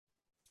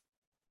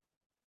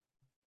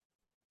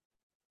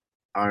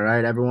All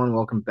right, everyone,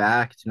 welcome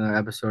back to another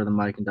episode of the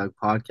Mike and Doug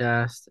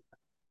podcast.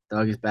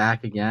 Doug is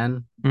back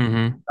again.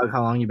 Mm-hmm. Doug,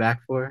 how long you back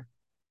for?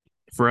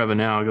 Forever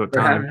now. I got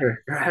time.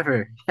 Forever,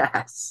 forever.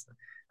 Yes.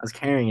 I was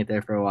carrying it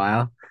there for a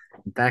while.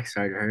 My back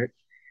started to hurt.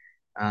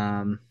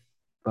 Um,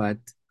 but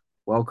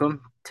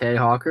welcome, Tay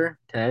Hawker.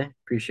 Tay,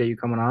 appreciate you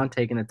coming on,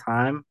 taking the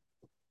time.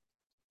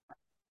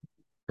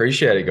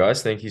 Appreciate it,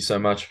 guys. Thank you so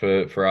much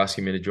for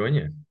asking me to join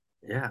you.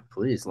 Yeah,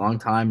 please. Long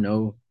time,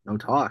 no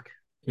talk.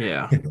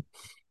 Yeah.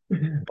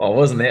 Well, it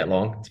wasn't that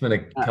long. It's been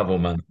a Uh, couple of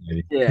months,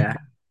 maybe. yeah,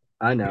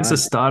 I know. It's I the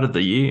know. start of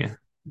the year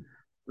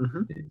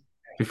Really?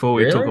 before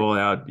we took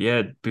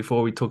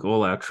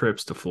all our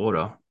trips to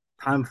Florida.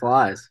 Time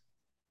flies.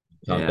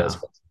 Time does.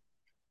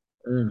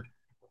 Yeah. Mm.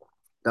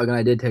 Doug and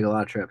I did take a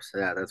lot of trips.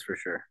 Yeah, that's for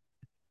sure.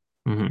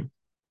 Mm-hmm.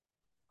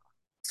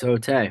 So,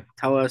 Tay,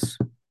 tell us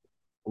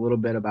a little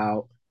bit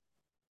about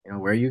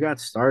where you got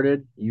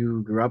started.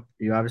 You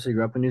obviously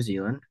grew up in New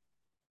Zealand.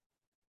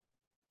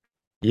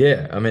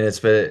 Yeah, I mean, it's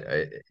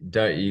been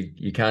don't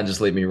you can't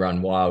just let me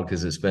run wild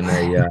because it's been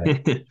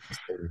a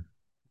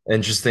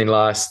interesting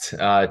last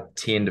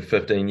 10 to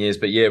 15 years.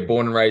 But yeah,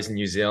 born and raised in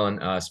New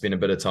Zealand, spent a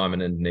bit of time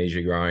in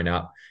Indonesia growing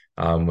up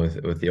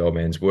with the old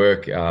man's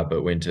work,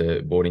 but went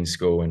to boarding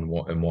school in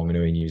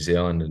Wanganui, New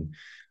Zealand,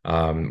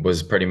 and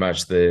was pretty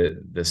much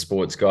the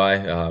sports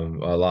guy.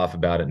 I laugh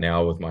about it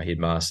now with my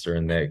headmaster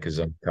and that because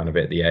I'm kind of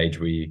at the age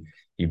where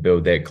you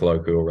build that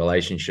colloquial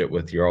relationship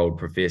with your old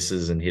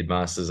professors and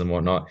headmasters and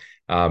whatnot.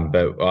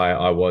 But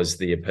I was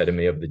the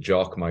epitome of the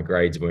jock. My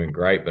grades weren't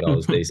great, but I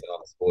was decent on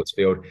the sports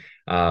field.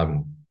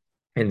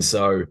 And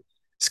so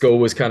school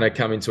was kind of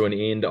coming to an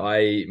end.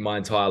 My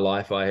entire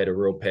life, I had a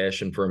real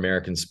passion for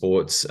American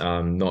sports.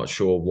 Not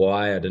sure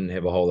why. I didn't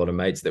have a whole lot of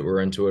mates that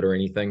were into it or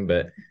anything,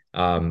 but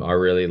I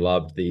really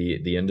loved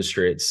the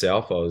industry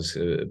itself. I was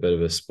a bit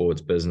of a sports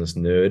business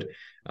nerd.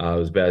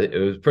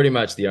 It was pretty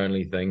much the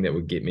only thing that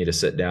would get me to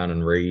sit down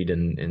and read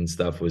and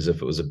stuff was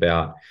if it was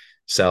about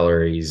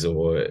salaries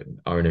or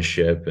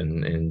ownership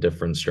and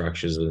different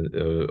structures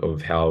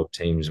of how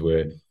teams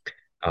were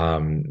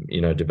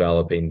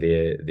developing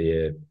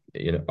their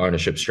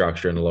ownership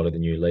structure and a lot of the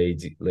new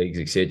leagues,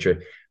 etc.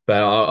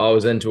 But I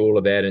was into all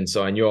of that, and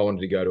so I knew I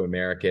wanted to go to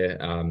America.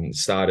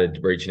 Started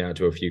reaching out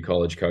to a few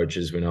college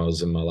coaches when I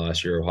was in my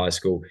last year of high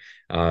school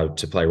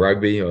to play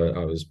rugby.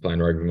 I was playing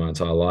rugby my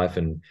entire life,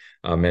 and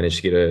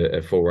managed to get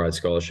a full ride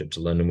scholarship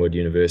to Lindenwood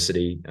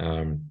University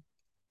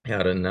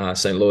out in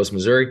St. Louis,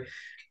 Missouri.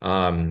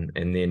 And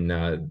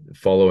then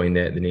following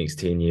that, the next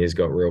 10 years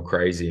got real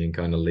crazy and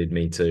kind of led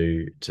me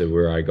to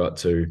where I got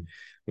to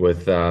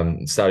with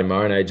starting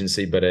my own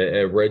agency. But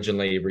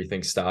originally,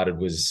 everything started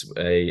was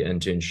a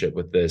internship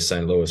with the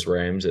St. Louis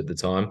Rams at the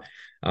time.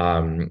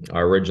 I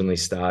originally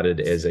started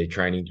as a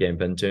training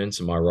camp intern,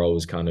 so my role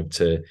was kind of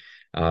to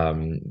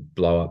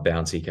blow up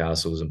bouncy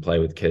castles and play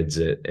with kids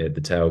at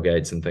the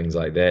tailgates and things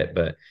like that.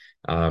 But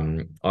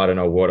I don't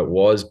know what it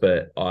was,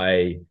 but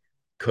I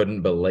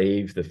couldn't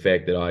believe the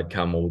fact that I'd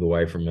come all the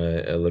way from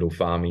a little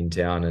farming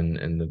town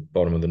in the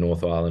bottom of the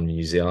North Island,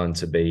 New Zealand,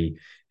 to be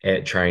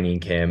at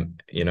training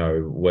camp,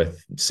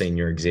 with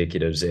senior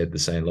executives at the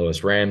St.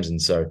 Louis Rams.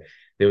 And so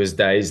there was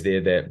days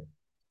there that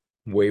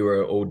we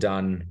were all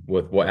done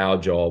with our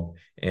job,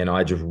 and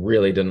I just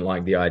really didn't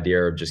like the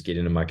idea of just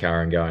getting in my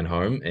car and going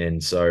home.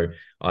 And so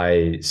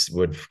I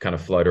would kind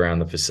of float around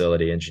the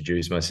facility,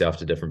 introduce myself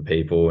to different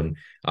people, and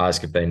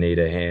ask if they need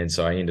a hand.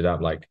 So I ended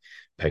up like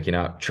picking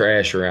up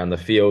trash around the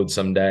field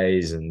some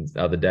days, and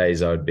other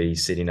days I would be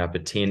setting up a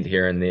tent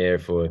here and there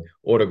for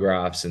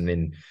autographs. And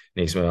then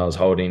next month I was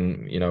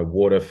holding,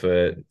 water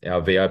for our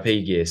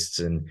VIP guests.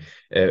 And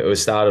it was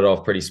started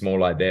off pretty small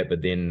like that,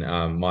 but then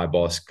my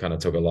boss kind of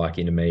took a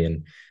liking to me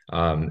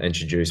and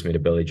introduced me to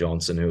Billy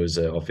Johnson, who was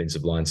an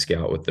offensive line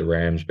scout with the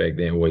Rams back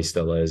then. Well, he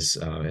still is.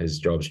 His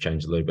job's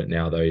changed a little bit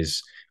now, though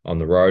he's on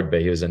the road,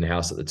 but he was in the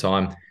house at the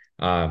time.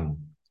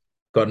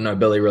 Got to know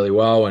Billy really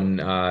well, and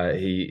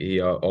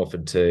he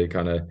offered to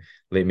kind of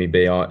let me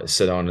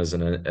sit on as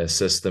an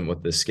assistant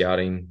with the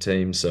scouting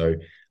team. So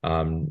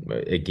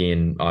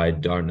again, I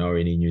don't know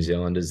any New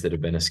Zealanders that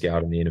have been a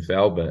scout in the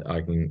NFL, but I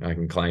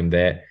can claim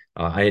that.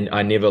 I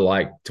never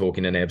like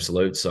talking in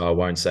absolute, so I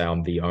won't say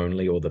I'm the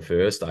only or the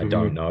first. I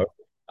don't Mm-hmm.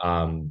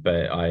 know,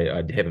 but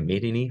I haven't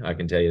met any. I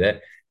can tell you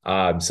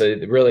that. So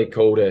really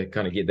cool to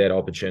kind of get that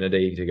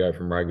opportunity to go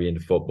from rugby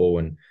into football,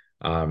 and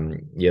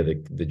yeah,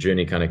 the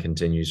journey kind of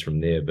continues from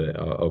there. But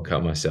I'll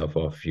cut myself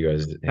off if you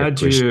guys have How'd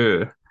questions.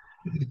 you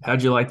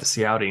how'd you like the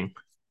scouting?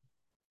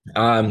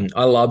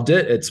 I loved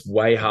it. It's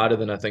way harder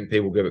than I think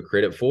people give it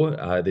credit for.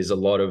 There's a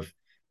lot of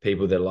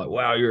people that are like,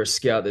 wow, you're a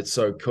scout. That's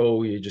so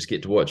cool. You just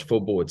get to watch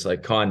football. It's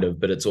like kind of,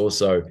 but it's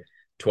also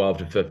 12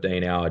 to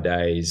 15-hour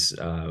days,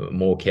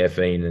 more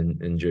caffeine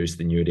induced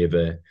than you would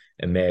ever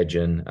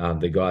imagine.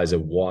 The guys are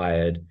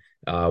wired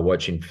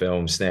watching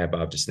film snap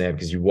after snap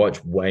because you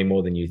watch way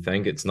more than you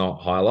think. It's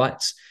not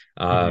highlights.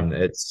 Mm-hmm.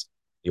 It's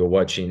You're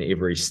watching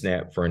every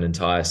snap for an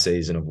entire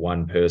season of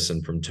one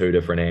person from two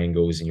different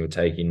angles, and you're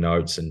taking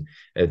notes. And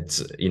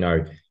it's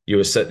you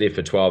will sit there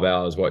for 12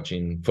 hours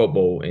watching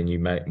football, and you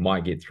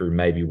might get through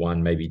maybe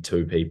one, maybe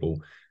two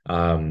people,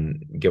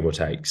 give or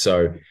take.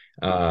 So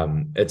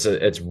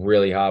it's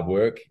really hard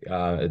work.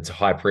 It's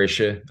high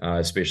pressure,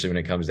 especially when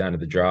it comes down to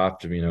the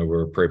draft.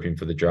 We're prepping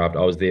for the draft.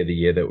 I was there the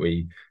year that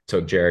we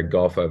took Jared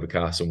Goff over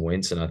Carson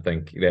Wentz, and I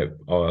think that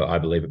I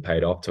believe it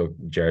paid off.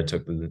 Jared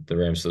took the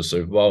Rams to the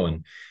Super Bowl,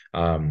 and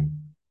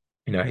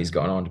he's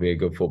gone on to be a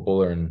good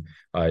footballer. And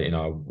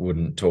I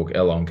wouldn't talk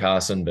ill on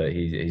Carson, but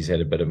he's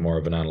had a bit of more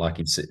of an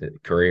unlucky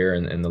career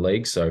in the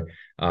league. So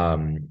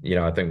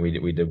I think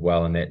we did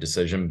well in that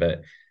decision,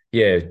 but.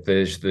 Yeah,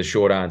 the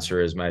short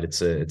answer is, mate,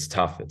 it's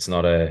tough. It's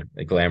not a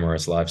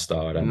glamorous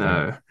lifestyle, I don't think.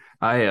 No,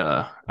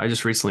 I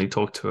just recently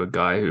talked to a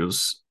guy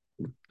who's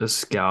a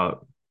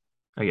scout,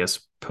 I guess,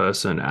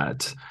 person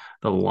at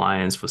the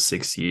Lions for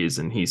 6 years,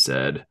 and he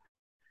said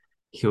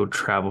he'll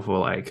travel for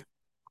like,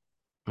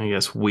 I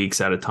guess, weeks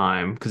at a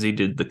time because he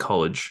did the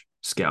college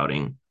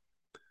scouting.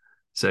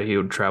 So he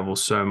would travel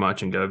so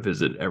much and go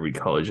visit every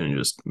college and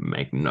just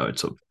make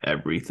notes of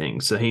everything.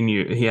 So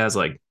he has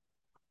like,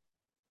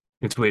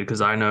 it's weird because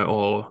I know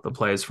all the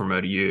players from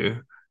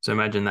ODU. So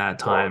imagine that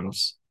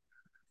times,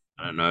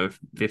 I don't know,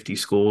 50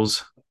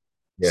 schools.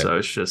 Yeah, So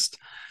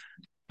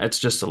it's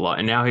just a lot.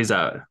 And now he's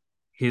I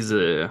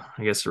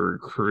guess, a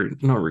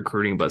recruit, not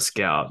recruiting, but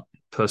scout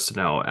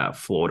personnel at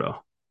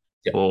Florida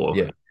yeah, for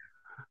yeah,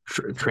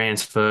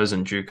 transfers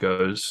and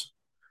JUCOs.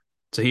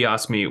 So he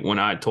asked me, when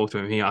I talked to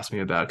him, he asked me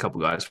about a couple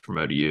guys from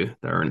ODU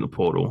that are in the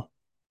portal,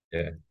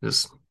 yeah.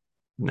 just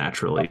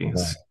naturally.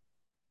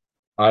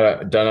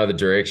 I don't know the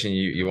direction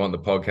you want the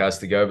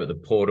podcast to go, but the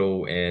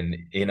portal and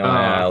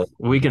NIL,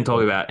 We can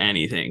talk about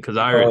anything because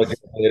college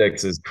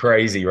athletics is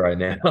crazy right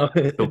now.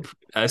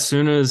 as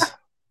soon as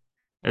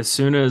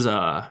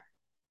the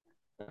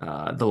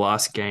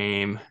last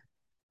game,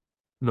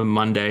 the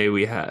Monday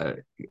we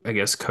had, I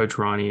guess, Coach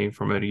Ronnie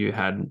from ODU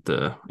had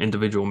the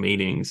individual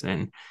meetings,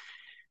 and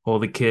all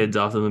the kids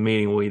after the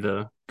meeting will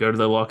either go to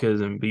their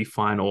lockers and be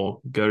fine, or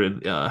go to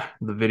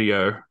the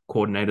video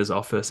coordinator's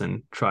office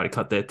and try to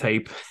cut their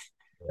tape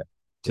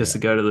just Yeah,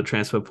 to go to the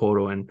transfer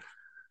portal. And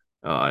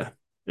uh,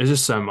 there's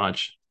just so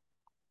much,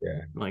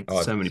 yeah. like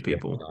Oh, so many yeah.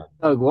 people.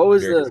 Doug,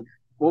 Very,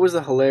 what was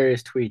the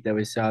hilarious tweet that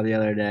we saw the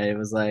other day? It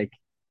was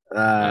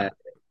Uh,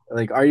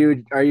 like are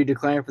you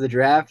declaring for the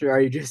draft or are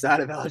you just out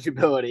of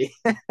eligibility?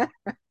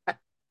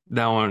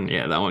 that one,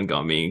 yeah, that one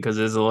got me because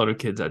there's a lot of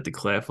kids that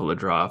declare for the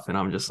draft, and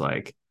I'm just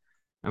like,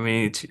 I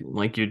mean, it's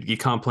like you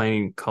can't play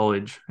in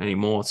college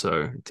anymore,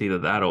 so it's either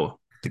that or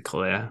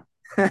declare.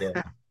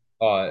 yeah.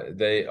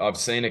 I've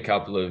seen a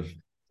couple of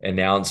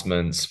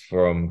announcements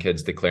from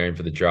kids declaring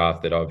for the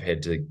draft that I've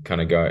had to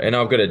kind of go, and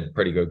I've got a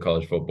pretty good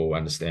college football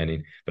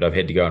understanding, but I've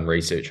had to go and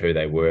research who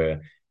they were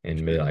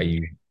and be like, are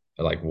you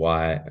like,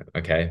 why?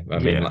 Okay. I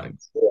mean, Yeah, like,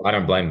 I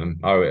don't blame them.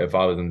 If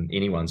I was in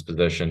anyone's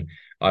position,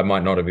 I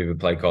might not have ever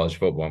played college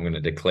football. I'm going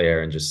to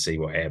declare and just see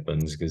what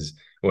happens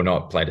or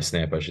not played a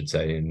snap, I should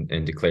say,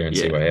 and declare and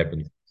see yeah. what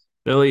happens.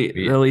 The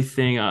only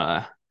thing,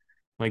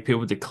 like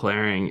people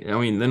declaring, I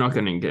mean, they're not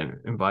going to get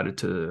invited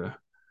to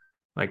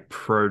like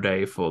pro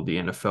day for the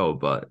NFL,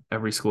 but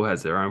every school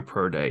has their own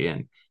pro day.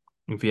 And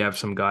if you have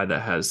some guy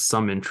that has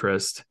some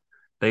interest,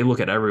 they look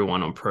at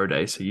everyone on pro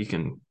day. So you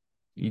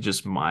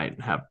just might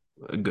have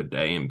a good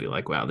day and be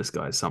like, wow, this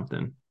guy's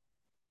something.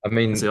 I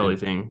That's the mean, only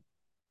thing.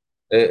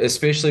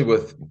 especially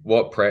with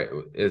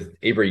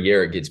every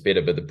year it gets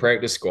better, but the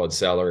practice squad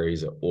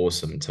salaries are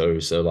awesome too.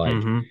 So like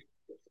Hmm.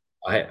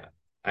 I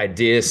I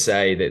dare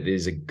say that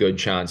there's a good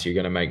chance you're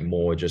going to make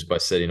more just by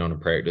sitting on a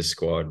practice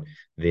squad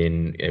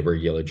than a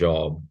regular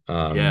job.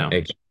 Yeah.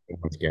 Actually, I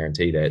can't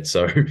guarantee that.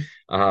 So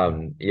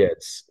yeah,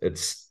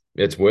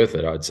 it's worth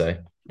it, I'd say.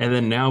 And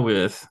then now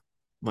with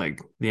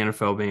like the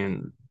NFL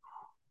being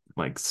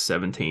like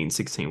 17,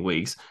 16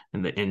 weeks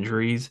and the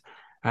injuries,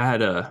 I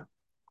had I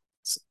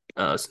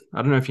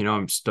don't know if you know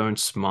him, Stone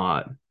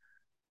Smart,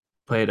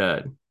 played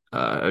at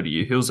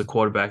ODU. He was a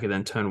quarterback and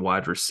then turned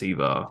wide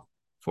receiver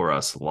for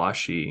us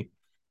last year.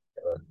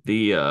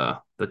 The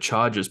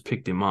Chargers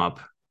picked him up,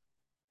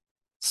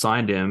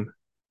 signed him,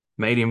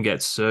 made him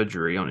get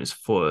surgery on his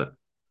foot,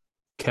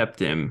 kept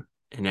him,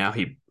 and now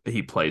he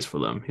plays for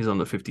them. He's on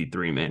the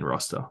 53-man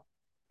roster,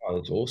 Oh,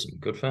 that's awesome.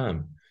 Good for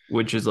him.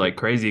 which is like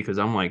crazy because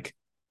I'm like,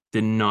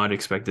 did not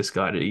expect this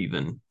guy to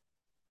even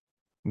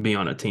be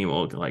on a team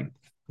or like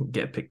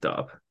get picked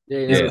up. Yeah,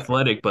 you He's never Yeah,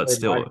 athletic, but played wide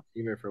still,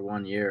 receiver for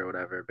 1 year or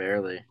whatever,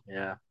 barely.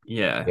 Yeah.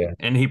 yeah. yeah.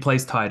 And he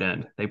plays tight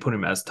end. They put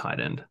him as tight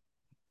end.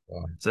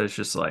 Wow. So it's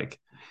just like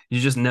you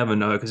just never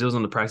know because he was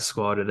on the practice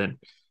squad and then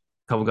a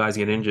couple guys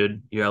get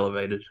injured, you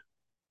elevated.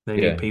 They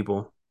need Yeah.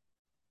 people.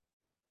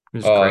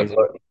 It's crazy.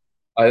 Look,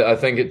 I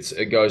think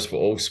it goes for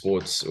all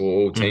sports or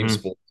all team Hmm.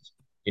 sports.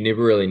 You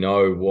never really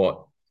know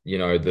what,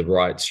 the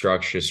right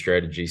structure,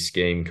 strategy,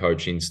 scheme,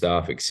 coaching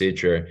staff,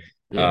 etc.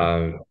 Yeah.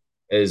 um,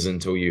 is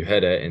until you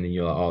hit it, and then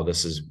you're like, oh,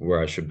 this is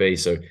where I should be.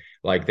 So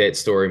like that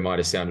story might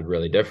have sounded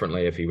really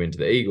differently if he went to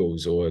the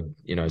Eagles or a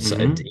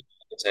Hmm.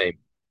 team.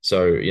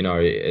 So,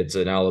 it's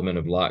an element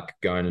of luck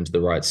going into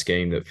the right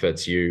scheme that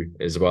fits you,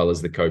 as well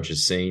as the coach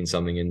has seen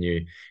something in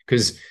you.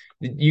 Because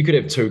you could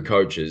have two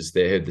coaches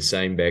that have the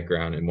same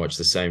background and watch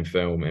the same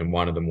film, and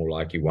one of them will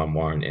like you, one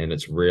won't. And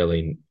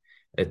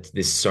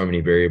there's so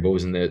many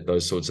variables in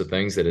those sorts of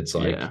things that it's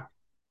like Yeah.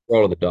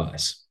 roll of the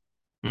dice.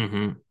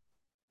 Hmm.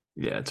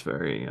 Yeah, it's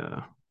very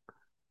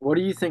What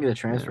do you think of the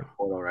yeah. transfer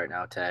portal right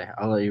now, Tay?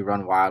 I'll let you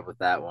run wild with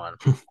that one.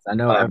 I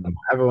know Um,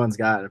 everyone's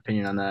got an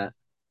opinion on that.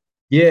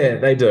 yeah,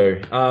 they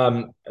do.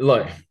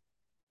 Look,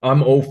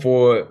 I'm all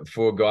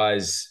for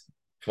guys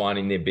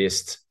finding their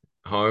best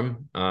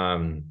home.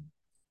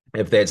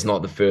 If that's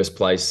not the first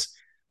place,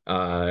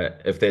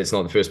 if that's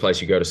not the first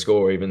place you go to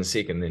score, or even the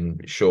second, then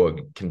sure,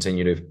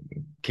 continue to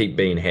keep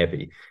being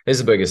happy. That's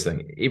the biggest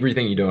thing.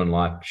 Everything you do in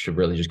life should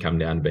really just come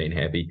down to being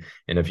happy.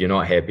 And if you're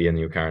not happy in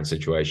your current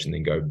situation,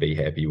 then go be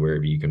happy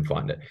wherever you can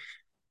find it.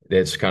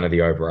 That's kind of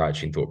the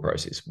overarching thought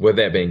process. With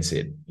that being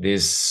said,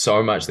 there's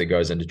so much that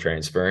goes into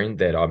transferring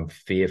that I'm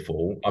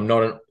fearful. I'm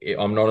not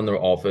in the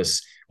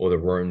office or the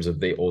rooms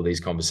of all these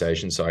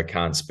conversations, so I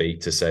can't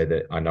speak to say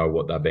that I know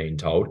what they're being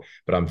told.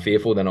 But I'm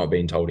fearful they're not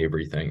being told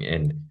everything,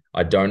 and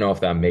I don't know if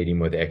they're meeting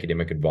with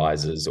academic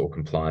advisors or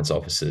compliance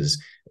officers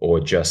or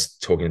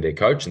just talking to their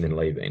coach and then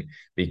leaving.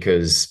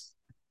 Because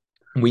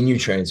when you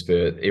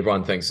transfer,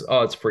 everyone thinks,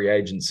 oh, it's free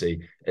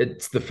agency.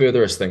 It's the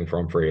furthest thing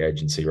from free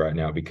agency right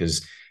now,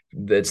 because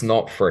it's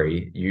not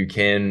free. You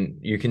can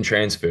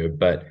transfer,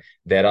 but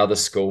that other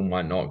school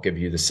might not give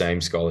you the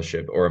same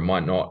scholarship, or it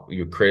might not,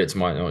 your credits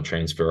might not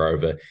transfer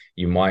over.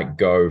 You might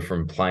go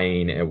from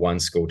playing at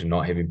one school to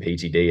not having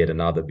PTD at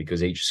another,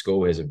 because each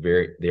school has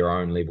their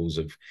own levels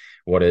of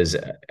what is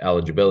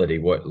eligibility.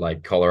 What,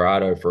 like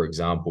Colorado, for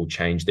example,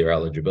 changed their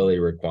eligibility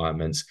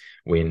requirements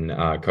when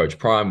Coach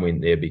Prime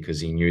went there,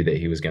 because he knew that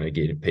he was going to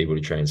get people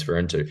to transfer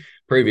into.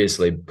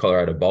 Previously,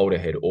 Colorado Boulder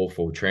had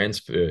awful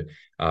transfer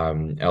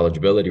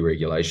eligibility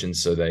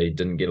regulations, so they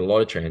didn't get a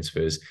lot of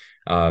transfers.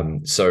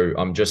 So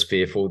I'm just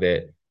fearful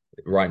that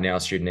right now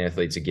student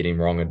athletes are getting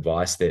wrong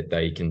advice that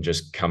they can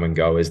just come and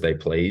go as they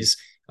please.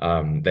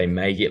 They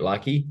may get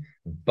lucky,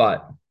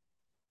 but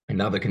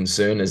another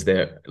concern is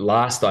that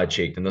last I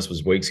checked, and this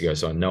was weeks ago,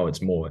 so I know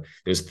it's more.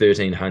 There's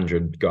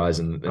 1,300 guys,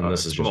 and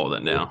this is It's just more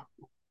than now.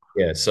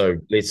 yeah. So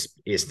let's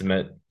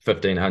estimate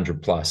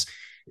 1,500 plus.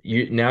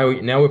 Now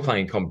we're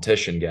playing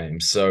competition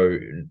games. So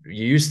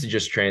you used to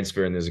just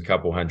transfer and there's a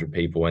couple hundred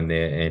people in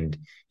there, and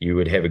you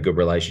would have a good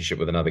relationship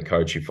with another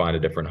coach. You find a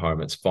different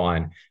home, it's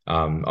fine.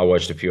 I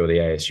watched a few of the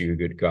ASU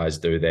good guys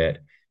do that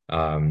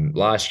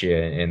last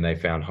year, and they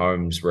found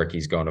homes.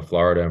 Ricky's gone to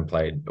Florida and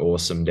played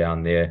awesome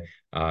down there.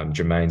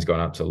 Jermaine's gone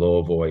up to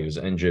Louisville. He was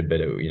injured,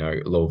 but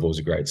Louisville's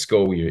a great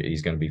school.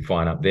 He's going to be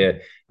fine up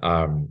there.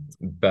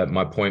 But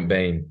my point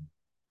being,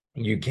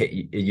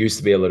 it used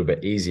to be a little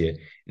bit easier.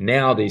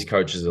 Now these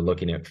coaches are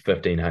looking at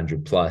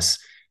 1,500 plus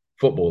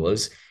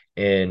footballers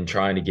and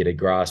trying to get a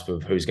grasp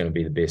of who's going to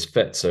be the best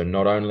fit. So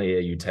not only are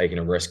you taking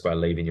a risk by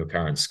leaving your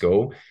current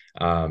school,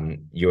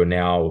 you're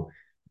now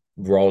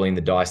rolling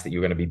the dice that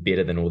you're going to be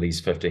better than all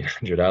these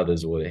 1,500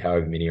 others, or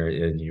however many are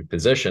in your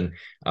position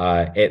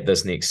at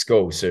this next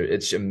school. So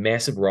it's a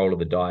massive roll of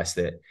the dice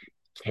that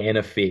can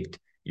affect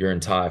your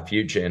entire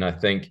future. And I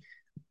think,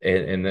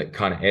 and that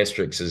kind of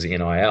asterisk is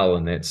NIL,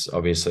 and that's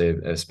obviously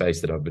a space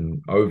that I've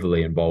been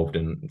overly involved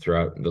in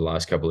throughout the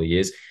last couple of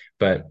years.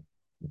 But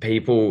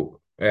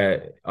people,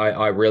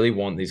 I really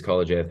want these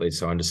college athletes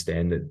to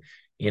understand that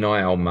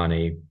NIL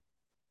money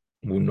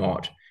will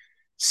not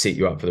set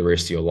you up for the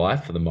rest of your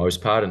life for the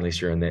most part, unless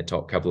you're in that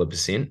top couple of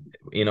percent.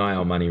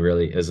 NIL money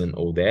really isn't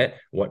all that.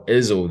 What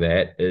is all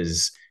that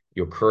is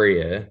your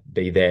career,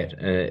 be that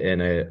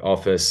in an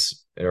office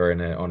or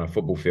on a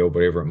football field,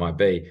 whatever it might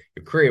be.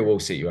 Your career will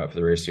set you up for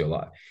the rest of your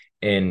life.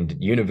 And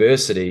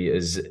university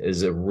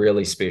is a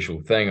really special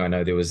thing. I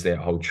know there was that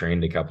whole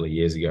trend a couple of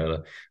years ago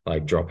to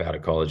like drop out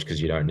of college because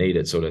you don't need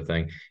it, sort of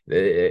thing.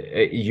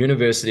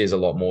 University is a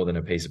lot more than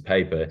a piece of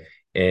paper,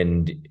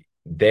 and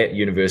that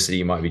university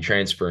you might be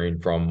transferring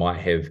from might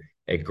have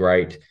a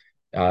great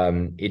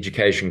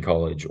education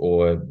college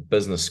or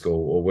business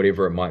school or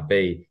whatever it might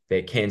be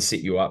that can set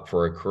you up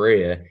for a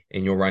career,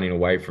 and you're running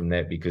away from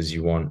that because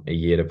you want a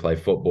year to play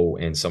football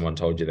and someone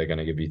told you they're going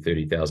to give you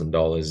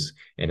 $30,000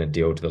 and a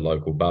deal to the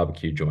local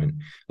barbecue joint.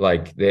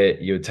 Like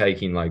that, you're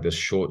taking like this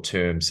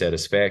short-term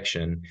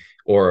satisfaction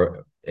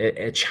or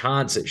a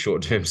chance at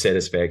short-term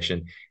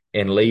satisfaction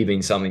and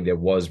leaving something that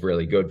was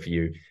really good for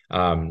you.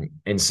 And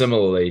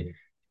similarly,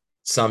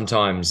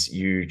 sometimes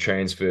you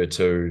transfer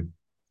to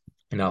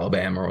in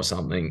Alabama or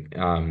something,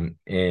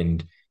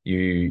 and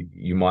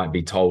you might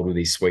be told all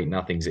these sweet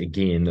nothings.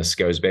 Again, this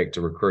goes back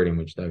to recruiting,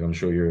 which Doug, I'm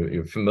sure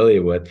you're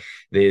familiar with.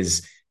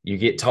 There's you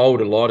get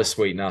told a lot of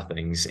sweet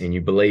nothings and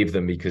you believe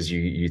them because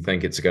you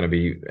think it's going to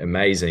be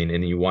amazing,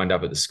 and then you wind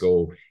up at the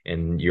school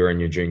and you're in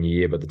your junior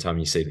year by the time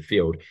you see the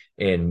field,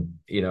 and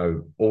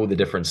all the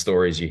different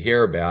stories you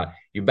hear about,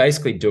 you're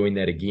basically doing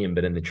that again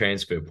but in the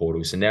transfer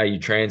portal. So now you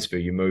transfer,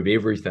 you move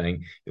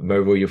everything, you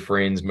move all your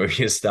friends, move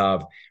your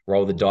stuff,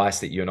 roll the dice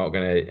that you're not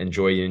going to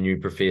enjoy your new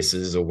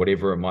professors or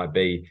whatever it might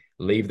be,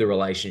 leave the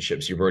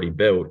relationships you've already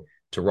built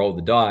to roll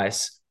the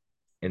dice,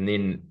 and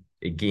then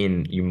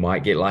again, you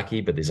might get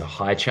lucky, but there's a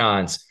high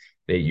chance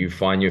that you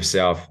find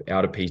yourself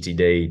out of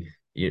PTD,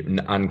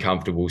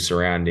 uncomfortable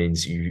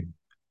surroundings. You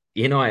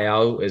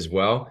NIL as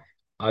well.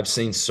 I've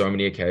seen so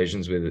many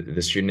occasions where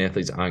the student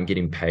athletes aren't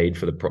getting paid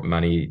for the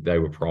money they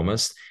were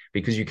promised,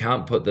 because you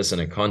can't put this in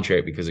a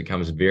contract, because it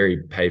comes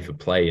very pay for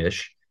play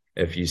ish.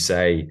 If you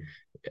say,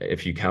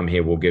 if you come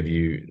here, we'll give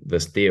you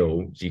this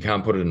deal. You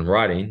can't put it in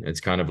writing. It's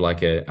kind of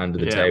like a under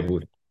the Yeah. table,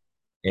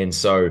 and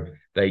so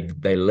they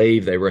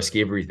leave, they risk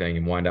everything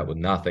and wind up with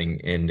nothing.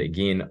 And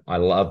again, I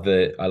love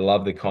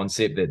the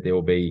concept that there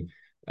will be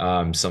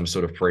some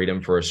sort of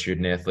freedom for a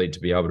student athlete to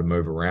be able to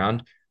move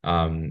around,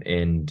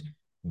 and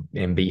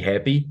be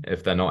happy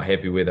if they're not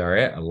happy where they're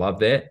at. I love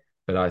that,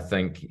 but I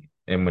think,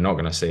 and we're not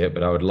going to see it,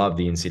 but I would love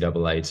the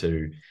NCAA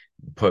to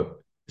put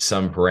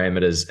some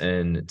parameters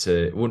in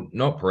to, well,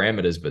 not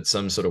parameters, but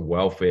some sort of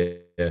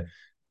welfare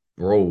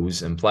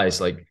rules in place.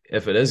 Like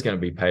if it is going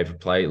to be pay for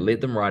play,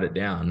 let them write it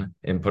down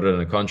and put it in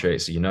a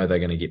contract so they're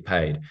going to get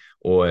paid,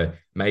 or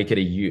make it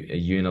a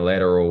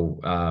unilateral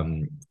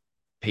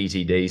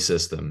PTD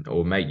system,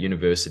 or make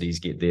universities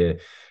get their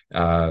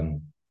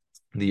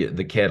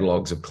the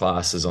catalogs of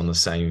classes on the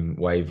same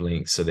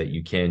wavelength so that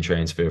you can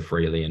transfer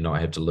freely and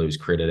not have to lose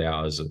credit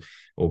hours,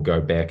 or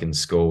go back in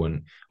school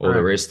and all the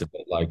Right. rest of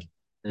it. Like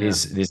Yeah.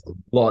 there's a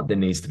lot that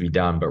needs to be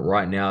done, but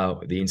right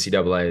now the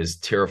NCAA is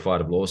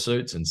terrified of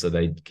lawsuits, and so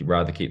they'd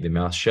rather keep their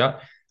mouth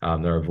shut.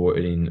 They're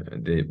avoiding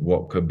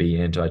what could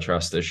be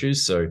antitrust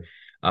issues, so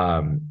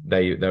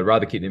they'd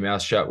rather keep their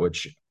mouth shut,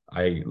 which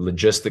I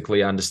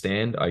logistically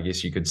understand, I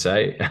guess you could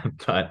say,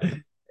 but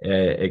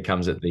it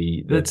comes at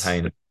the That's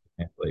pain of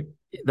the athlete.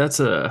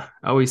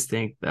 I always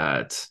think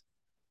that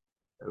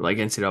like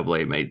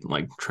NCAA made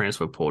like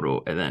transfer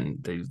portal and then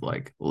they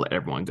like let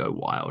everyone go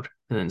wild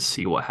and then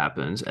see what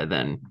happens and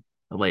then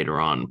later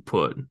on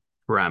put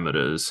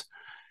parameters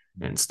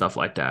and stuff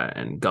like that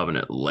and govern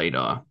it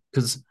later.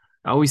 Because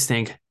I always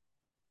think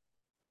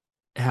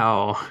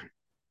how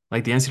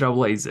like the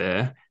NCAA is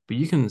there, but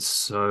you can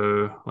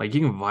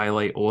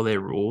violate all their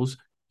rules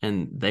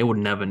and they would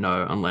never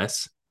know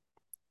unless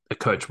a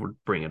coach would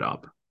bring it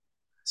up.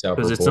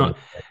 Because it's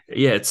Self-reporting. not,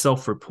 yeah, it's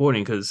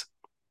self-reporting because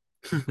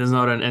there's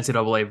not an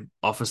NCAA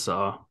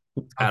officer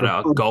at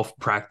our golf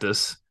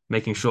practice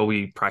making sure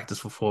we practice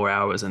for 4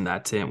 hours and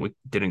that's it. We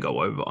didn't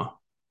go over.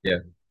 Yeah.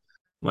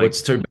 Like,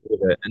 What's too big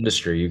of an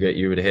industry?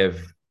 You would have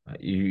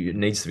it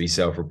needs to be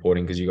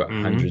self-reporting because you've got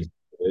mm-hmm, hundreds of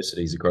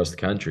universities across the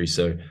country.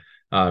 So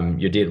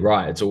you're dead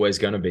right. It's always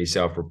going to be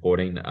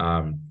self-reporting.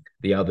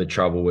 The other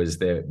trouble is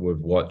that we've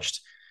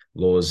watched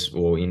laws,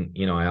 or in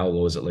NIL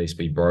laws at least,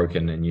 be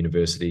broken and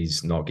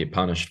universities not get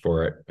punished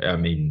for it. I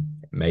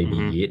mean, maybe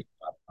mm-hmm, yet,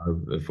 I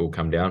don't know if it'll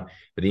come down.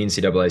 But the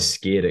NCAA is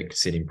scared at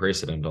setting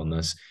precedent on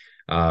this.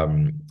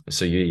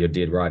 So you're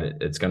dead right.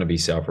 It's going to be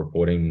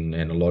self-reporting,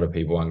 and a lot of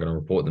people aren't going to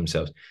report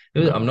themselves.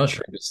 no, I'm not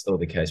sure if it's still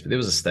the case, but there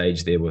was a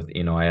stage there with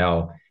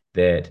NIL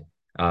that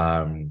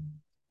um,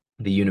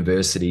 the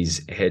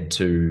universities had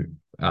to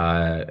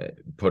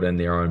put in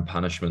their own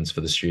punishments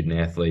for the student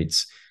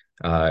athletes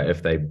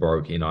if they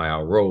broke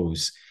NIL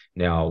rules.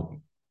 Now,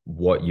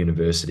 what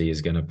university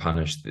is going to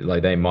punish?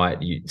 Like they might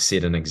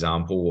set an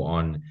example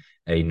on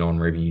a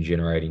non-revenue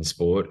generating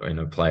sport and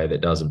a player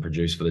that doesn't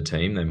produce for the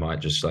team. They might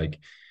just like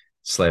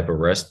slap a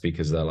wrist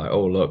because they're like,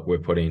 oh, look, we're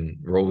putting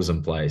rules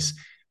in place.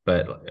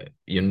 But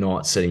you're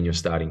not sitting your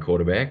starting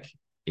quarterback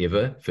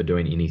ever for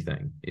doing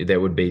anything. That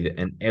would be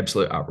an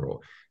absolute uproar.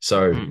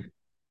 So mm,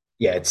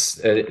 yeah, it's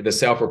the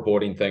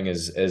self-reporting thing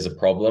is a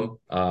problem.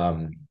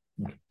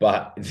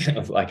 But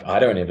like I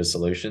don't have a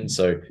solution,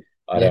 so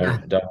I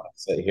Yeah. don't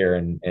sit here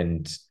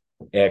and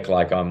act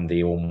like I'm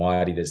the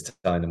almighty that's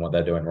telling them what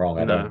they're doing wrong.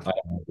 no, I don't have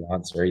the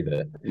answer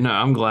either. no.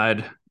 I'm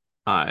glad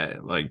I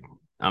like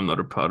I'm not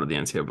a part of the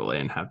NCAA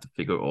and have to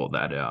figure all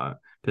that out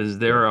because Yeah.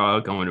 there are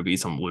going to be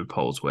some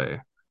loopholes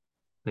where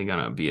they're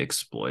gonna be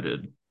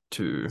exploited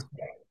to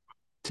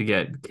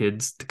get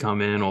kids to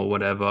come in or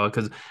whatever.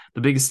 Because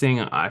the biggest thing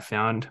I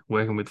found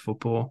working with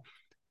football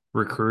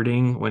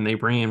recruiting, when they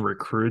bring in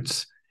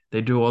recruits, they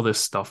do all this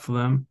stuff for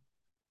them.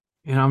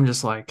 And I'm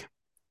just like,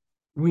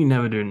 we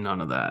never do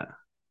none of that.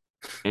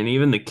 And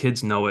even the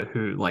kids know it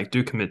who like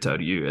do commit to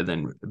ODU and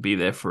then be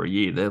there for a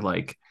year. They're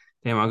like,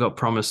 damn, I got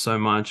promised so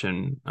much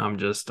and I'm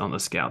just on the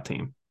scout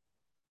team.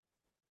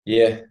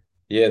 Yeah,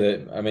 yeah.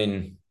 I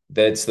mean,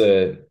 that's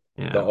the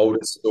Yeah.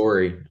 oldest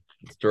story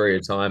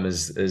of time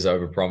is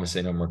over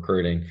promising on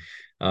recruiting.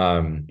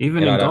 Even And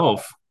in I don't.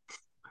 golf,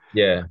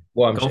 Yeah.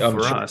 Well, golf I'm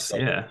for sure. us.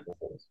 Yeah.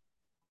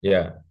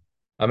 Yeah.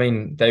 I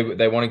mean, they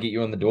want to get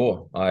you in the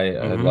door. I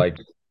Mm-hmm. like.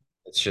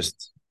 It's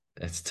just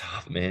That's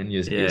tough, man.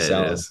 You're Yeah, it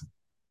selling. is.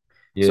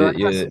 So I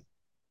guess You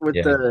with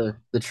yeah.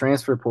 the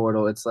transfer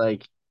portal, it's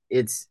like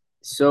it's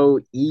so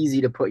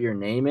easy to put your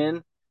name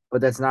in,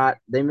 but that's not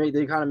they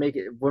kind of make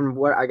it from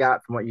what I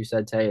got from what you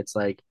said, Tay, it's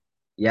like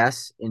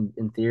yes, in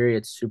theory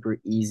it's super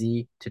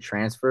easy to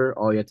transfer.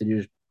 All you have to do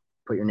is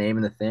put your name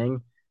in the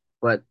thing,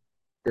 but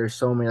there's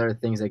so many other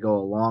things that go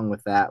along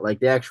with that. Like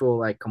the actual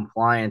like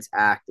compliance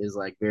act is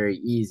like very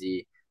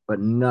easy, but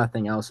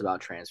nothing else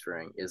about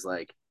transferring is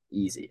like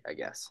easy, I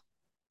guess.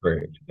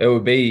 Correct. It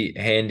would be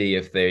handy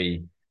if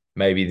they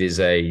maybe there's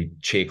a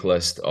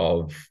checklist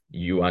of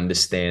you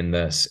understand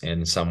this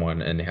and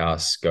someone in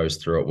house goes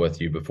through it with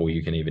you before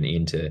you can even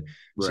enter.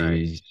 So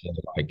Right.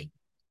 like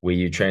where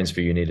you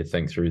transfer, you need to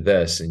think through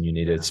this and you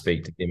need to Yeah.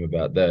 speak to them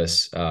about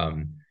this.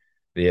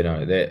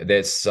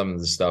 That's some of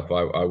the stuff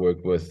I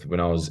worked with when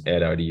I was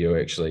at ODU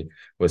actually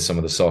with some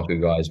of the soccer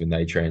guys when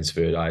they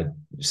transferred. I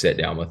sat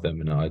down with them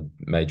and I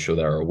made sure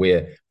they were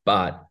aware.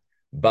 But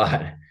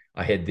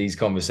I had these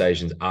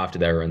conversations after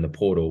they were in the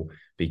portal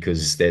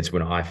because that's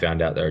when I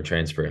found out they were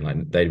transferring.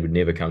 Like they would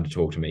never come to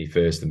talk to me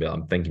first and be like,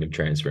 I'm thinking of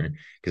transferring.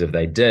 Because if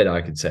they did,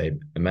 I could say,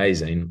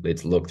 amazing,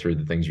 let's look through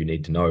the things you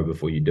need to know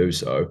before you do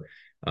so.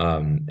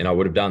 And I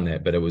would have done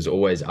that, but it was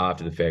always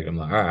after the fact. I'm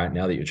like, all right,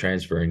 now that you're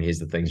transferring, here's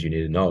the things you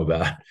need to know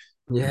about.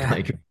 Yeah.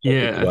 Like,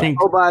 Yeah, I well, think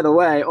Oh, by the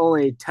way,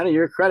 only 10 of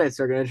your credits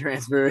are going to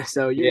transfer,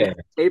 so you're going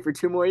yeah, to pay for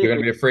 2 more you're years.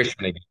 going to be a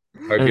freshman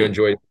again. Hope you uh,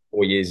 enjoy the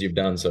 4 years you've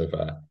done so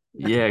far.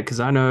 yeah,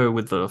 because I know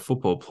with the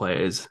football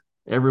players,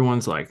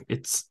 everyone's like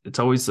it's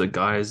always the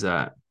guys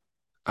that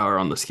are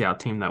on the scout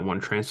team that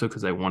want to transfer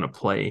because they want to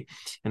play.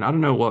 And I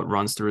don't know what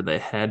runs through their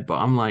head, but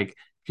I'm like,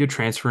 if you're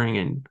transferring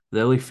and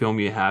the only film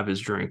you have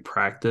is during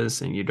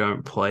practice and you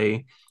don't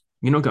play,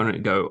 you're not going to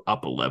go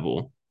up a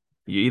level.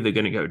 You're either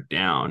going to go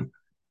down,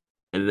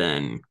 and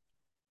then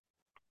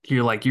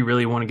you're like, you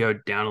really want to go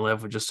down a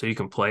level just so you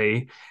can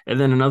play. And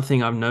then another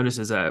thing I've noticed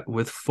is that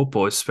with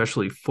football,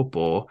 especially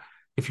football,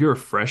 if you're a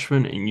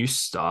freshman and you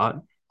start,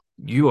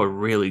 you are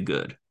really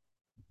good.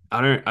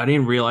 I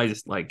didn't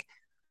realize like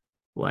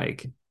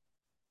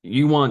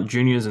you want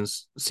juniors and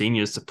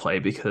seniors to play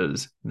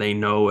because they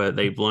know it,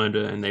 they've learned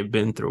it, and they've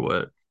been through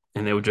it,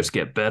 and they will Yeah. just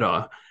get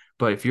better.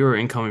 But if you're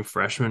an incoming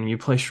freshman and you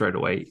play straight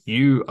away,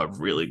 you are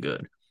really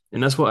good.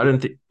 And that's what I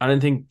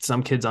didn't think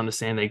some kids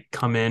understand. They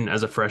come in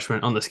as a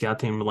freshman on the scout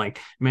team like,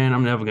 man,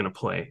 I'm never gonna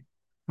play.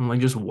 I'm like,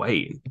 just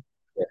wait.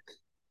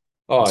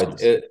 Oh,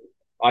 It's-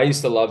 I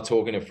used to love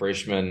talking to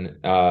freshmen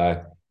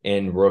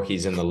and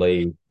rookies in the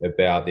league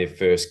about their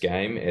first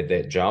game at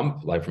that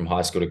jump, like from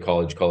high school to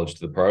college, college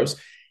to the pros.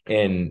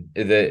 And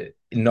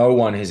no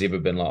one has ever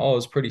been like, oh,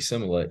 it's pretty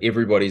similar.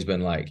 Everybody's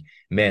been like,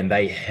 man,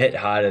 they hit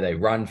harder, they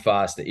run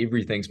faster,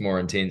 everything's more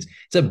intense.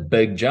 It's a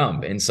big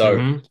jump. And so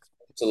Mhm.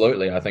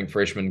 absolutely. I think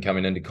freshmen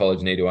coming into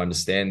college need to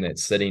understand that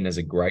sitting is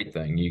a great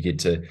thing. You get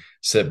to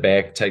sit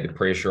back, take the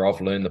pressure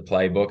off, learn the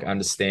playbook,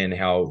 understand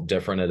how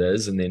different it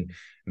is, and then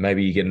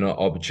maybe you get an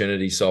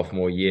opportunity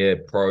sophomore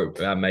year,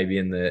 maybe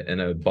in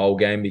a bowl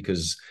game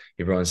because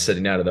everyone's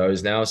sitting out of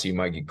those now, so you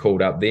might get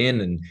called up then,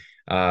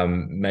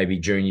 and maybe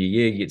junior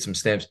year you get some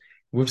snaps.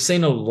 We've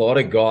seen a lot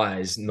of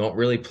guys not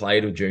really play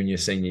till junior,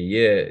 senior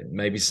year,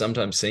 maybe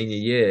sometimes senior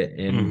year,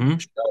 and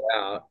Mhm. show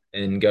out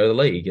and go to the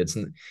league. It's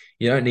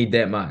you don't need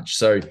that much.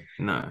 So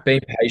No.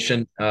 being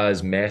patient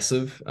is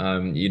massive.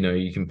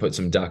 You can put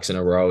some ducks in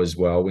a row as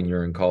well when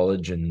you're in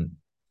college. And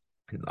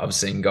I've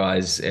seen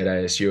guys at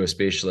ASU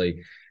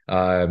especially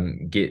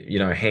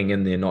hang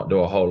in there, not do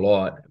a whole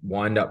lot,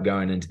 wind up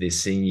going into their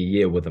senior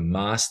year with a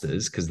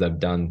master's because they've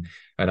done,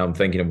 and I'm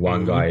thinking of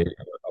one guy, Mhm.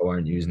 I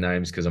won't use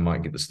names because I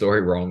might get the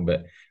story wrong,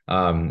 but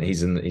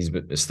he's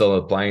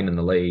still playing in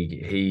the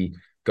league. He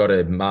got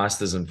a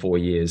master's in 4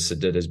 years, so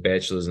did his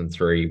bachelor's in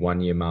three,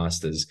 1 year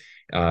master's.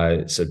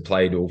 So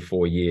played all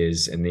 4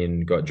 years and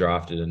then got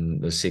drafted in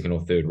the second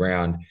or third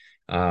round,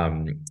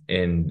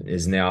 and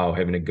is now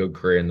having a good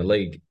career in the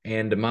league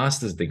and a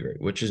master's degree,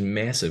 which is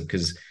massive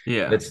because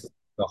Yeah. that's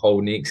the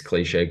whole next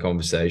cliche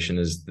conversation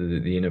is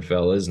the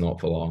NFL is not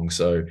for long.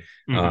 So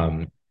Mhm.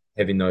 um,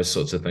 having those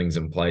sorts of things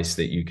in place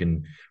that you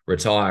can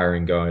retire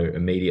and go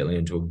immediately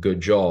into a good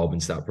job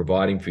and start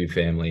providing for your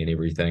family and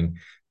everything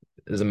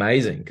is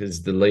amazing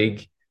because the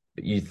league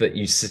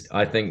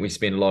I think we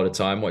spend a lot of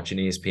time watching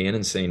ESPN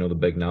and seeing all the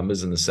big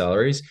numbers and the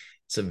salaries.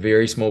 It's a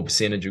very small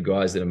percentage of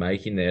guys that are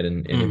making that,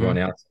 and everyone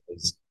Mhm. else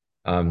is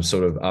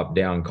sort of up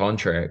down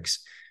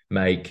contracts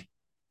make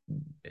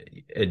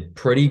a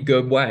pretty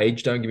good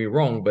wage. Don't get me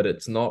wrong, but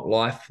it's not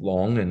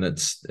lifelong, and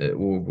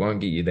won't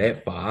get you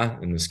that far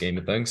in the scheme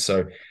of things.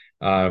 So,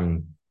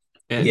 um,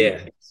 And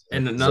yeah,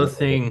 and there's a another lot of it.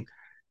 thing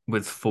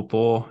with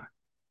football,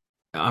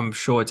 I'm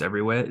sure it's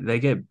everywhere. They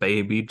get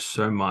babied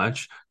so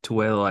much to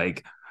where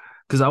like,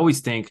 because I always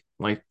think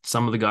like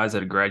some of the guys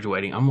that are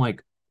graduating, I'm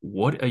like,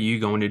 what are you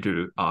going to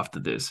do after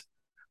this?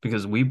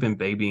 Because we've been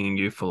babying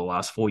you for the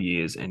last 4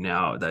 years, and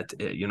now that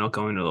you're not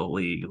going to the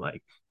league,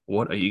 like,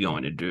 what are you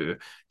going to do?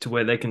 To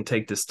where they can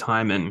take this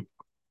time and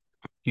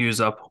use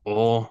up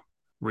all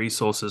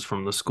resources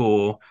from the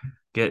school,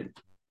 get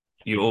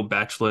your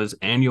bachelor's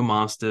and your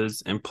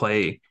master's, and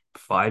play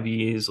 5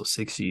 years or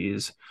 6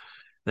 years.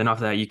 Then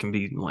after that, you can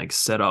be like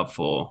set up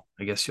for,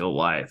 I guess, your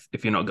life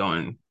if you're not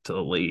going to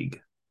the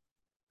league.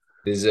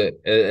 It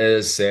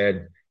is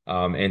sad,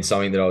 and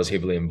something that I was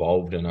heavily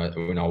involved in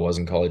when I was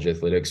in college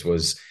athletics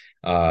was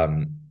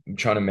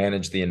trying to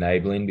manage the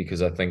enabling,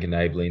 because I think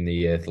enabling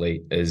the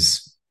athlete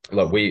is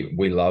like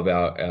we love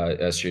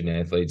our student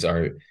athletes.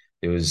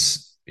 It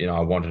was, I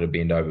wanted to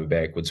bend over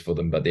backwards for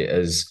them, but there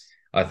is,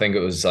 I think it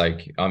was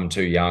like I'm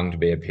too young to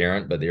be a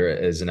parent, but there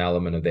is an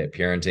element of that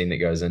parenting that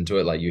goes into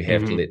it. Like you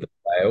have to Hmm. let them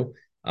fail,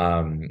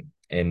 um,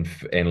 and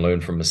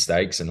learn from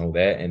mistakes and all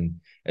that,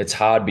 and it's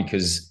hard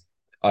because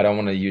I don't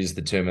want to use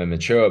the term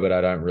immature, but I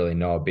don't really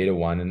know a better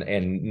one.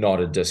 And not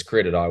a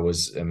discredit, I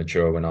was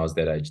immature when I was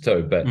that age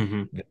too. But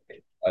Hmm.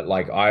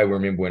 like I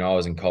remember when I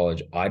was in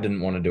college, I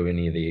didn't want to do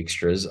any of the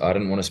extras. I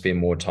didn't want to spend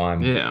more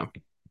time Yeah.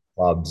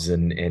 clubs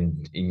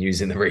and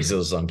using the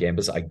resources on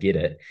campus. I get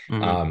it.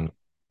 Hmm. Um,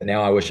 but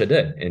now I wish I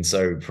did. And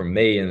so from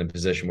me in the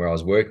position where I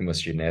was working with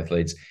student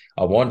athletes,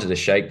 I wanted to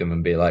shake them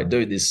and be like,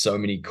 dude, there's so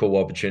many cool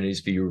opportunities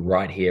for you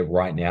right here,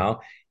 right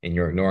now. And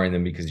you're ignoring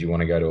them because you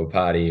want to go to a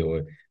party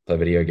or play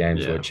video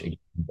games, Yeah. which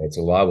that's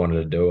all I wanted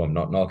to do. I'm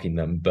not knocking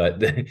them,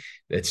 but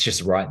it's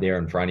just right there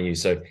in front of you.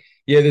 So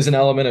yeah, there's an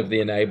element of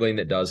the enabling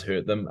that does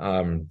hurt them.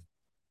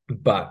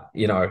 But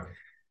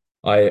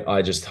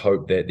I just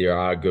hope that there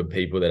are good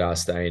people that are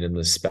staying in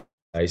this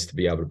space to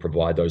be able to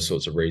provide those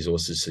sorts of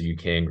resources so you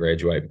can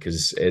graduate.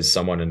 Because as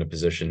someone in a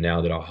position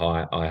now that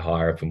I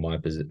hire for my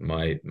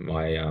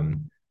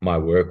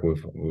work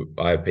with,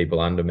 I have people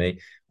under me.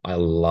 I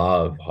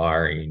love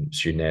hiring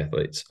student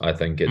athletes. I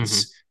think Hmm.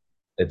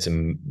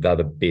 they're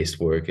the best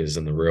workers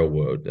in the real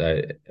world,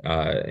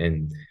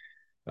 and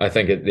I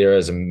think there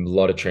is a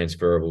lot of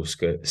transferable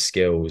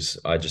skills.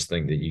 I just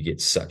think that you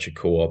get such a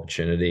cool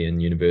opportunity in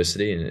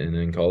university and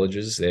in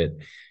colleges that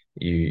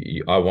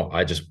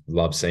I just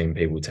love seeing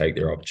people take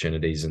their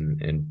opportunities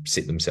and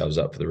set themselves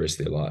up for the rest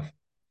of their life.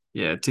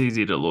 Yeah. It's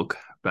easy to look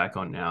back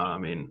on now. I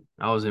mean,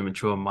 I was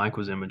immature. Mike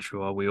was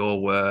immature. We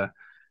all were.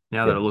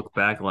 Now that Yeah, I look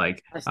back,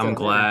 like, I I'm still am.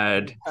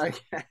 glad.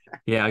 Okay.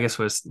 Yeah. I guess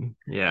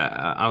yeah.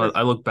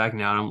 I look back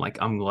now and I'm like,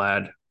 I'm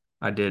glad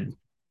I did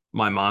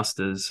my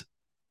master's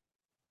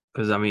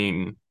because I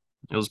mean,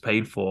 it was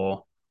paid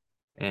for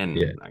yeah, and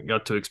I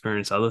got to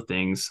experience other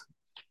things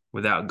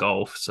without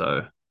golf.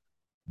 So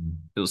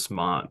it was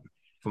smart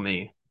for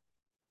me.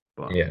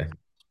 But yeah,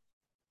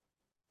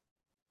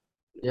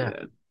 Yeah,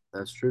 yeah.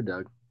 that's true,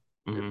 Doug.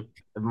 If, Hmm.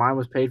 if mine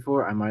was paid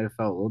for, I might have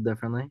felt a little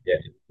differently. yeah.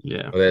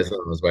 Yeah. Well, that's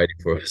what I was waiting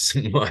for.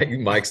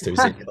 Mike's 2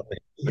 cents.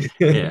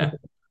 Yeah.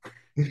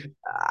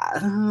 I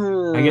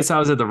Uh, guess I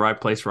was at the right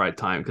place, right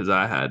time because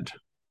I had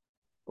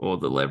all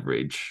the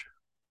leverage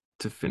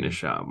to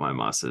finish out my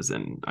masters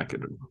and I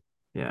could,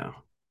 yeah.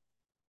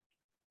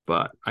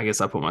 But I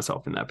guess I put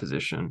myself in that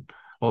position.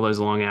 All those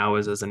long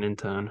hours as an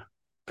intern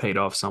paid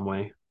off some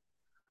way.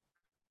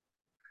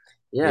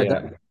 yeah,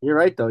 Yeah, you're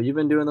right though. You've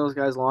been doing those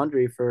guys'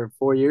 laundry for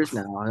 4 years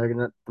now. What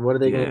are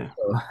they gonna Yeah.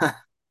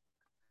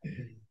 do?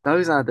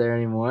 Doug's not there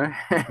anymore.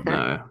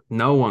 No,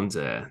 no one's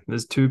there.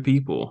 There's two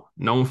people,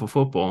 no one for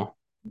football.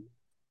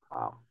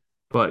 Wow.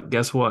 But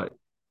guess what?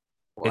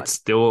 What? It's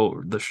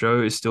still, the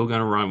show is still going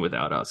to run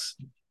without us.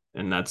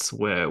 And that's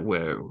where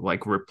we're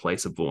like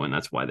replaceable. And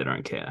that's why they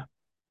don't care.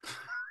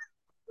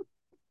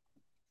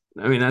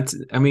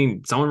 I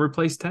mean, someone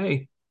replaced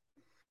Tay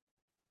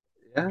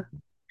Yeah.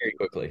 very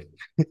quickly.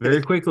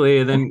 very quickly.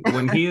 And then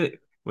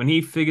when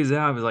he figures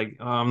out, he's like,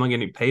 oh, I'm not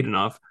getting paid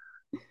enough.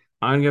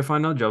 I'm gonna go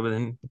find another job, and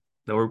then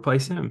they'll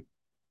replace him.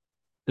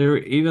 They're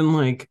even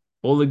like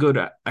all the good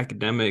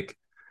academic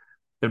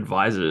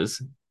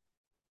advisors,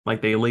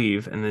 like they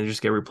leave and they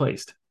just get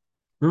replaced.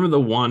 Remember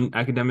the one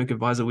academic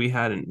advisor we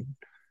had, and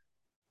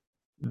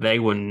they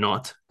were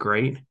not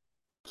great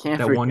Can't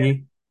that one forget.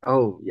 year.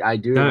 Oh, yeah, I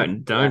do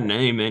remember Don't that.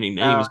 name any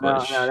No, names,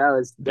 but no, no. That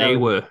they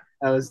was were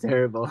that was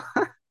terrible.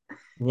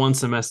 one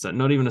semester,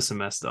 not even a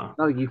semester,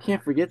 No, you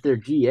can't forget their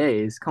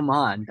GAs. Come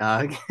on,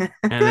 dog.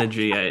 and the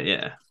GA,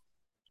 yeah.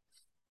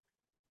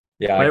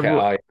 Yeah, But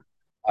everyone,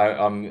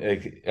 I'm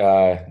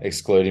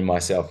excluding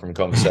myself from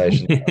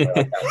conversation. I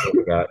can't talk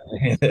about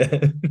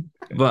it.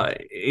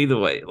 but either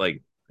way,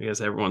 like I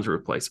guess everyone's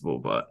replaceable.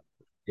 But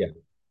Yeah,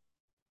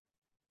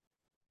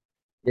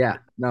 Yeah,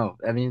 no,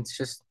 I mean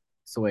it's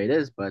the way it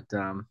is, but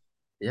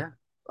yeah.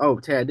 Oh,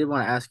 Tay, I did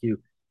want to ask you,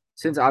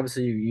 since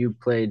obviously you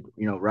played,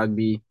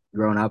 rugby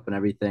growing up and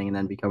everything, and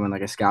then becoming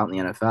like a scout in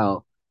the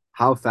NFL,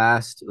 how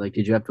fast like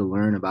did you have to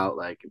learn about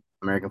like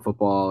American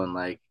football and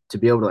like to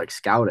be able to like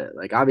scout it?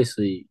 Like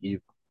obviously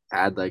you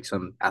had like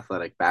some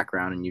athletic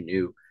background and you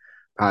knew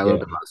probably a little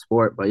yeah, bit about the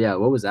sport, but yeah,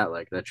 what was that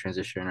like, that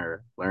transition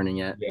or learning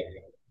it? yeah.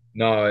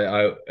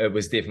 No, it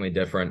was definitely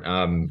different.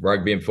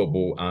 Rugby and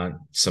football aren't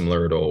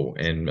similar at all,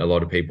 and a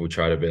lot of people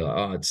try to be like,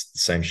 "Oh, it's the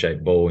same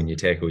shaped ball, and you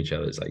tackle each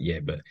other." It's like,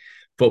 yeah, but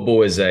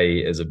football is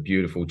a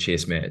beautiful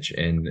chess match,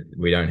 and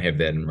we don't have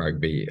that in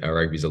rugby.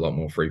 Rugby's a lot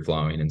more free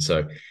flowing, and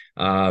so,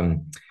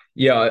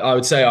 yeah, I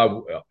would say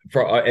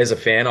as a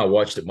fan, I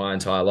watched it my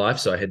entire life,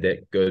 so I had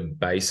that good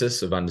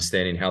basis of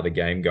understanding how the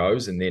game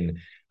goes, and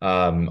then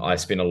I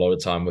spent a lot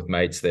of time with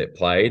mates that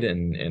played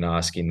and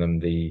asking them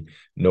the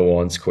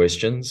nuanced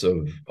questions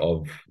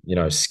of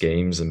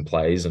schemes and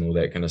plays and all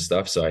that kind of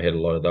stuff. So I had a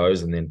lot of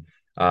those, and then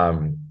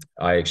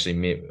I actually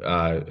met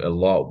a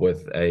lot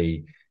with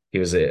a he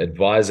was an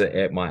advisor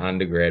at my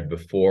undergrad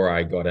before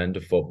I got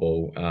into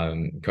football.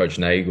 Coach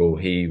Nagel,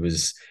 he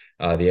was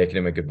the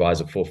academic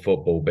advisor for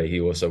football, but he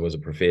also was a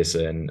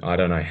professor. And I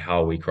don't know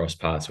how we crossed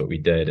paths, but we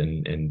did.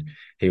 And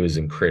he was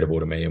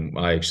incredible to me. And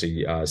I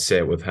actually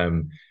sat with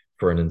him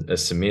for a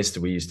semester.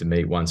 We used to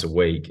meet once a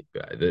week.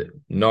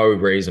 No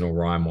reason or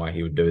rhyme why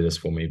he would do this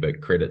for me,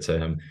 but credit to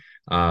him.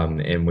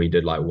 And we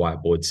did like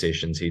whiteboard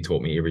sessions. He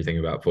taught me everything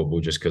about football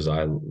just because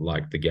I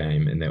liked the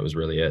game, and that was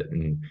really it.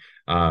 And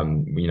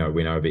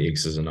went over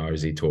X's and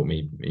O's. He taught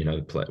me,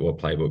 what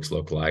playbooks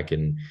look like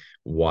and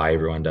why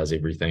everyone does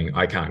everything.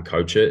 I can't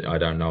coach it. I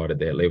don't know it at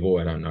that level.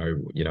 I don't know,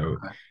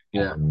 Okay.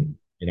 Yeah.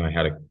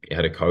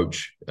 how to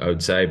coach, I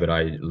would say, but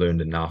I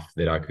learned enough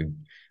that I could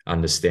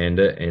understand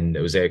it. And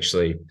it was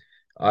actually,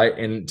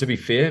 and to be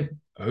fair,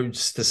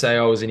 who's to say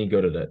I was any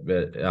good at it?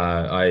 But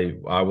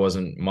I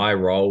wasn't. My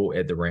role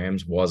at the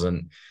Rams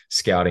wasn't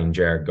scouting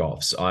Jared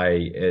Goffs.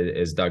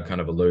 As Doug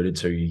kind of alluded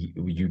to,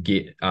 you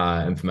get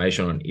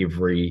information on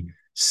every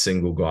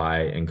single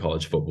guy in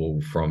college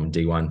football from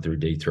D1 through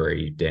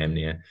D3, damn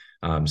near,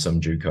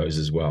 some JUCOs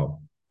as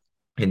well.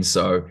 And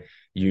so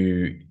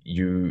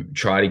you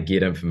try to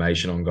get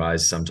information on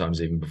guys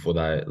sometimes even before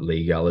they're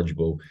league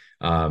eligible.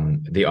 I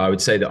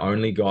would say the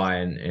only guy,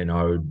 and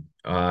I would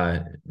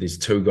there's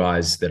two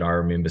guys that I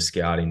remember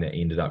scouting that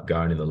ended up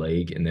going to the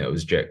league, and that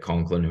was Jack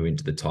Conklin, who went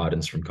to the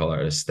Titans from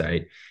Colorado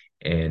State,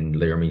 and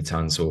Laramie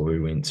Tunsil,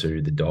 who went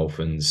to the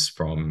Dolphins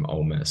from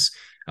Ole Miss.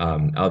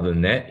 Other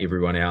than that,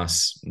 everyone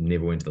else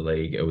never went to the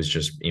league. It was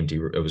just empty.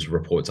 It was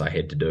reports I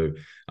had to do.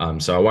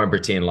 So I won't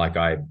pretend like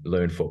I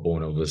learned football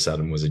and all of a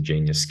sudden was a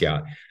genius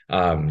scout.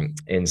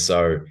 And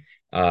so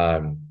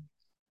I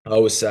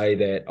would say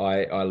that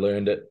I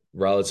learned it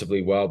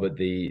relatively well, but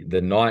the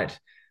night.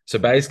 So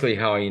basically,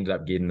 how I ended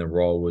up getting the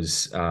role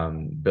was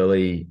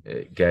Billy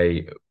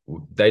Gay.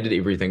 They did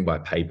everything by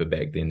paper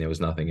back then. There was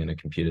nothing in a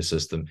computer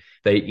system.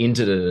 They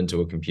entered it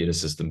into a computer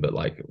system, but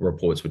like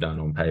reports were done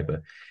on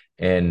paper.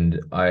 And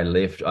I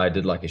left. I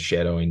did like a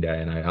shadowing day,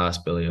 and I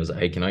asked Billy. I was like,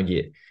 "Hey, can I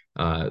get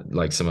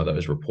like some of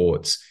those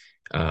reports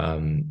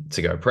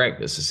to go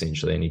practice,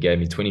 essentially?" And he gave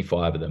me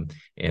 25 of them.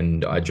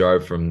 And I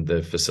drove from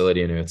the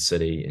facility in Earth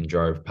City and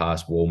drove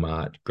past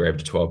Walmart,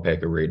 grabbed a 12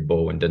 pack of Red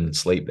Bull, and didn't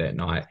sleep that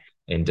night.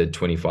 And did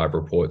 25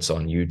 reports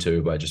on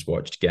YouTube. I just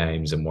watched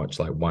games and watched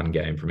like one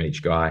game from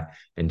each guy,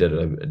 and did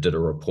a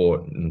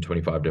report on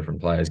 25 different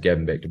players. Gave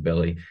them back to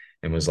Billy,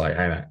 and was like,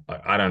 "Hey, mate,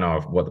 I don't know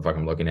what the fuck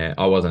I'm looking at."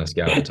 I wasn't a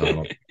scout at the time.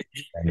 I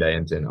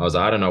was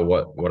like, "I don't know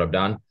what I've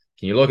done.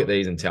 Can you look at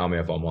these and tell me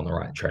if I'm on the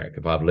right track,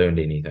 if I've learned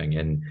anything?"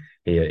 And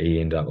he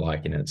ended up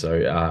liking it.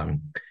 So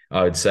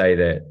I would say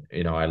that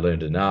I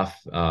learned enough,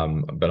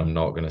 but I'm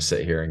not going to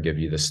sit here and give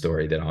you the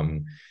story that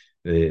I'm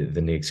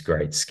the next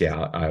great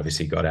scout. I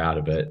obviously got out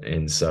of it,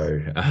 and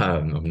so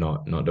I'm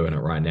not doing it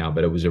right now.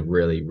 But it was a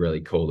really really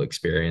cool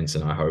experience,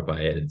 and I hope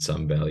I added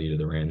some value to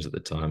the Rams at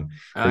the time.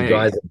 The Yeah.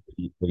 guys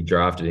that we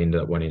drafted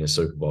ended up winning a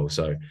Super Bowl,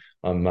 so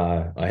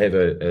I have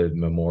a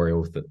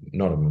memorial,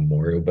 not a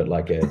memorial, but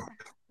like a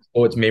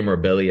sports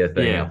memorabilia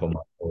thing Yeah. up on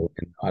my wall.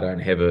 And I don't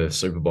have a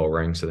Super Bowl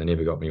ring, so they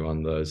never got me one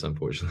of those,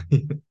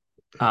 unfortunately.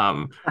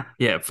 Um,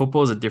 yeah,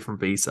 football is a different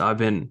beast. I've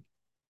been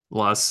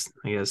last,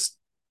 I guess,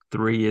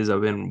 3 years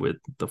I've been with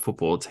the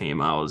football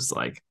team. I was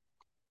like,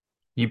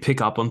 you pick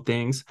up on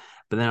things,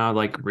 but then I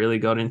like really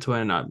got into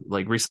it. And I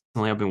like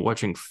recently I've been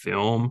watching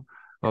film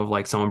of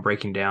like someone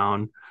breaking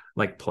down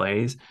like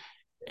plays,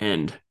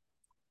 and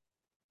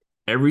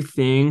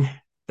everything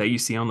that you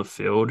see on the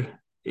field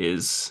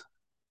is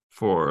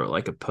for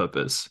like a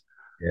purpose.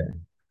 Yeah,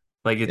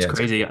 Like it's yeah, it's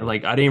crazy. crazy.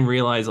 Like I didn't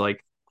realize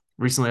like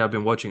recently I've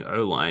been watching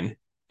O line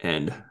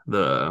and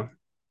the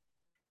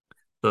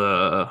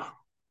the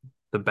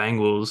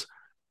Bengals,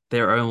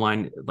 their O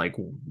line, like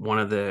one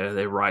of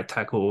their right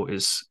tackle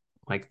is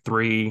like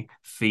 3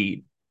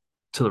 feet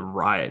to the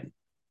right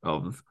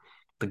of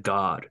the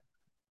guard.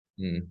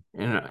 Mm,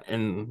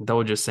 And they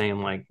were just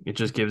saying like it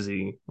just gives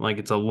the like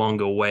it's a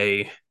longer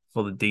way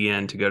for the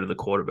DN to go to the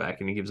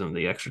quarterback and it gives them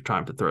the extra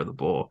time to throw the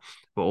ball.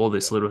 But all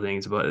these little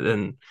things, but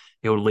then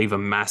it would leave a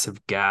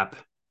massive gap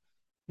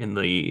in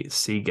the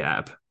C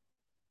gap.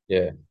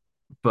 yeah.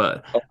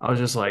 But I was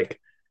just like,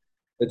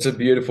 It's a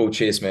beautiful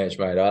chess match,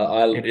 mate.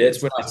 it That's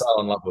is. when I It's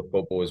fell in love with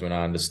football, is when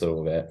I understood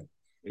all that.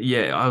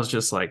 yeah, I was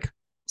just like,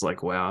 it's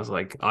like wow. I was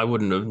like, I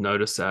wouldn't have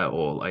noticed that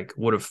or like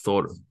would have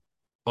thought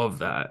of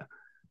that.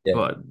 Yeah,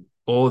 But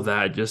all of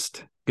that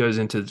just goes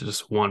into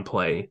just one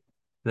play.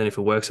 Then if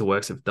it works, it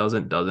works. If it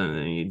doesn't, and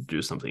then you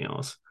do something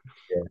else.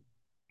 yeah.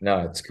 No,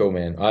 it's cool,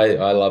 man.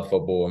 I love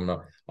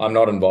football. I'm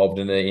not involved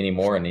in it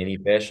anymore in any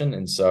fashion,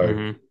 and so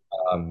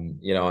Mm-hmm.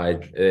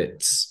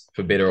 it's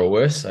for better or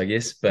worse, I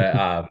guess. But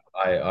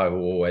I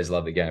will always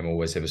love the game.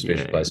 Always have a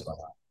special Yeah, place in my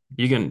heart.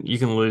 you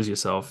can lose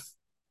yourself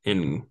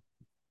in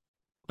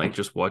like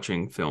just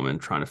watching film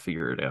and trying to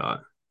figure it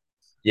out.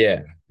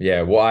 Yeah,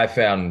 yeah. Well, I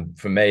found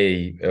for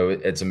me,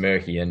 it's a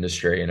murky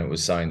industry, and it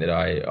was something that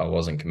I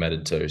wasn't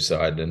committed to,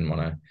 so I didn't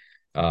want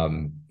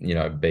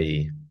to,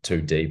 be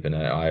too deep in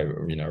it. I,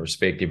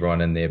 respect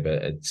everyone in there,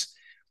 but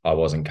I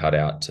wasn't cut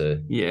out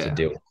to Yeah.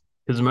 deal.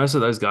 Because most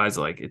of those guys,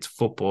 like, it's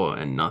football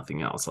and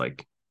nothing else.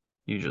 Like,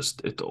 it's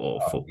all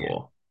Oh, yeah,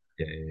 football.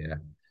 yeah, yeah, yeah.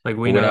 Like,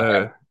 we Well, when I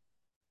know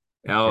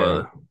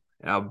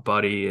yeah, our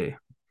buddy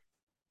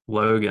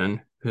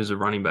Logan, who's a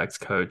running backs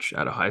coach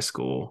at a high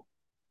school,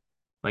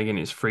 like in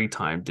his free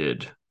time,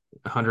 did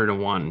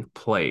 101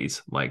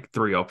 plays, like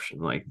three option,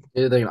 like,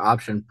 It's like an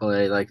option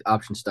play, like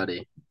option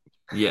study.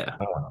 yeah,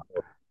 oh,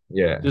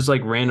 yeah, just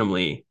like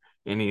randomly.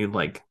 And he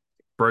like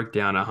broke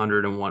down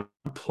 101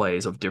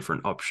 plays of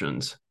different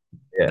options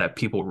yeah, that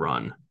people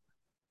run.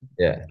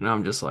 yeah. And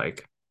I'm just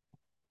like,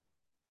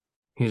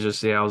 he's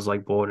just, yeah, I was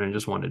like bored and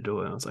just wanted to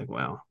do it. I was like,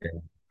 wow. Yeah.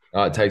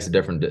 Oh, it takes a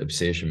different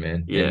obsession,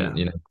 man. Yeah.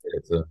 And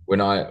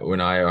when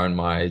I owned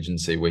my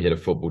agency, we had a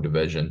football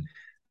division,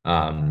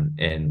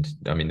 and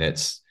I mean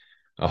that's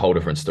a whole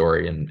different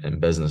story in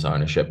business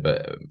ownership.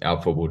 But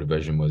our football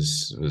division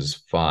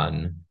was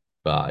fun,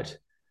 but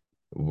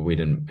we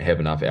didn't have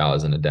enough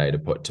hours in a day to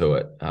put to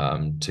it,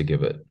 to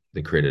give it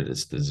the credit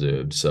it's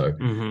deserved. So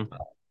Hmm.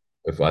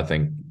 if I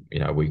think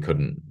we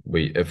couldn't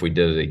we if we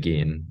did it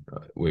again,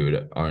 we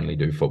would only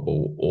do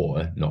football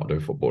or not do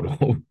football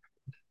at all.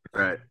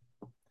 Right.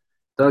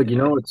 Doug, you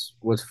know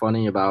what's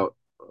funny about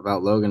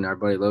Logan, our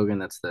buddy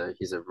Logan,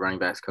 he's a running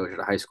backs coach at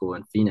a high school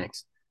in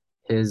Phoenix.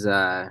 His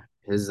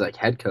like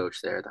head coach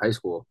there at the high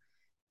school,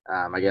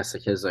 I guess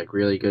like his like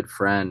really good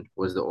friend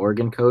was the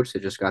Oregon coach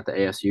that just got the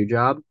ASU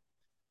job.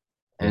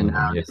 And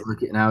Yeah.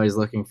 now he's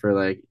looking for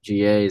like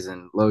GAs,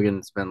 and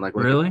Logan's been like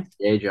looking Really? at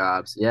GA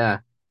jobs. Yeah.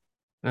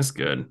 That's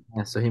good.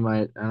 Yeah, so he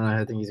might, I don't know,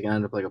 I think he's gonna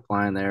end up like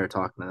applying there or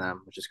talking to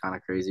them, which is kind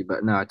of crazy.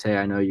 But no, Tay,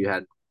 I know you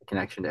had a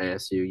connection to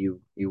ASU.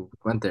 You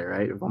went there,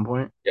 right, at one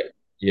point? Yeah,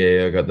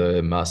 yeah, I got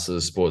the Master's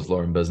of Sports Law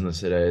and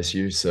Business at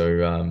ASU.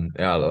 So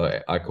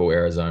I call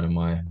Arizona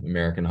my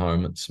American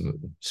home. It's a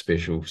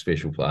special,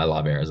 special place. I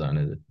love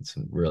Arizona. It's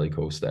a really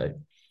cool state.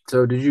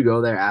 So did you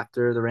go there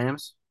after the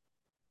Rams?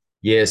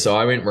 Yeah, so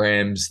I went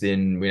Rams,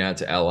 then went out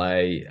to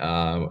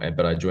LA,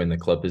 but I joined the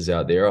Clippers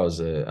out there. I was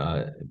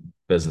a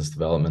business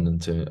development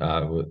intern.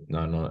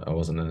 No, I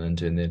wasn't an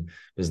intern then.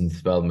 Business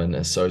development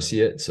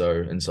associate,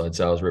 so inside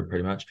sales rep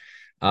pretty much.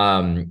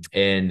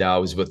 And I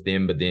was with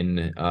them, but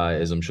then,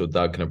 as I'm sure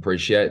Doug can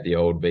appreciate, the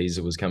old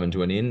visa was coming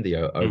to an end, the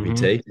Hmm.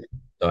 OPT.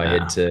 So I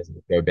had Yeah. to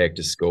go back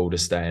to school to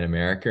stay in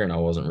America, and I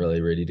wasn't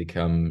really ready to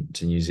come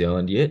to New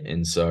Zealand yet.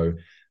 And so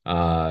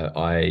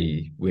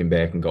I went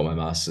back and got my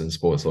master's in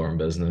sports law and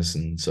business,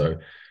 and so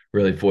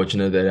really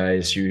fortunate that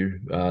ASU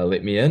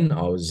let me in.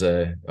 I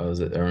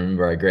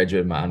remember I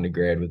graduated my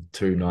undergrad with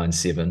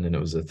 297, and it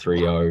was a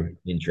 3.0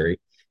 entry,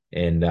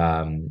 and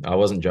I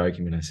wasn't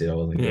joking when I said I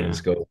wasn't good at Yeah.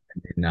 school.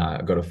 And,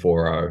 I got a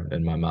 4.0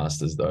 in my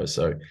master's though,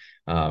 so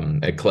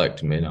it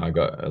clicked. Man, I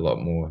got a lot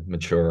more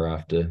mature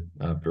after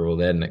all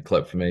that, and it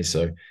clicked for me.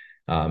 So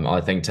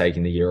I think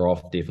taking the year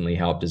off definitely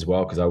helped as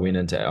well because I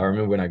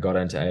remember when I got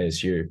into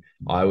ASU,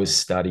 I was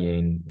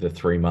studying the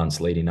 3 months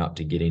leading up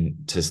to getting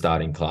to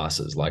starting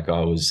classes. Like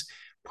I was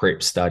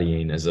prep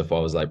studying as if I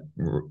was like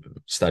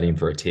studying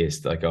for a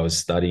test. Like I was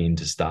studying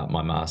to start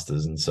my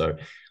master's. And so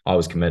I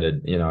was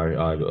committed,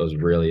 I was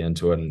really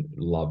into it and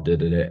loved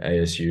it at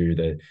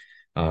ASU.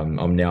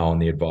 I'm now on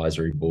the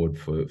advisory board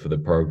for the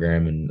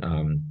program.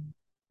 And,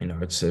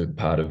 it's a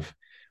part of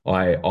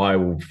I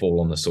will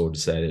fall on the sword to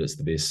say that it's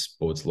the best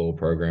sports law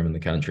program in the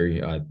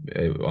country. I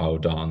will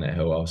die on that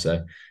hill. I'll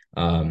say.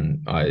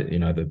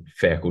 The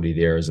faculty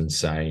there is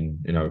insane.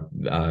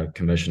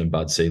 Commissioner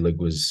Bud Selig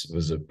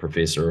was a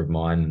professor of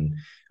mine,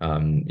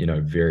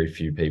 and very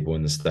few people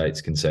in the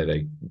states can say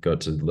they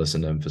got to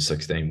listen to him for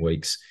 16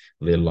 weeks,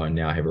 let alone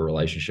now have a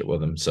relationship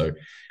with him. So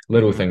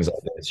little Hmm. things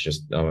like that. It's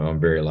just I'm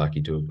very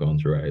lucky to have gone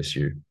through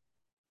ASU.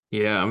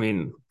 Yeah. I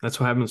mean,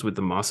 that's what happens with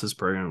the master's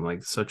program,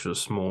 like such a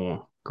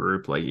small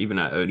group. Like even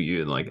at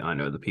ODU, like I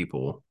know the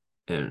people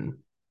in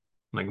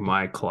like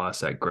my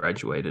class that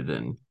graduated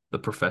and the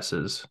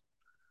professors,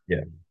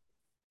 Yeah,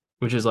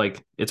 which is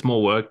like it's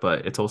more work,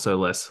 but it's also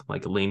less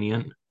like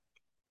lenient,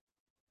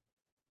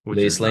 which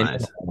is Leslie.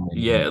 nice.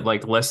 Yeah,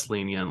 like less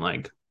lenient,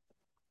 like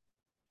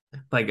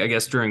I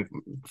guess during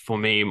for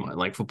me,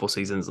 like football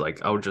seasons,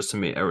 like I would just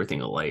submit everything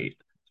late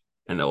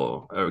and they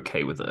were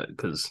okay with it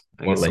because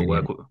I More guess the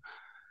work, lenient.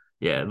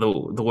 yeah,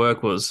 the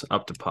work was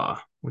up to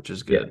par, which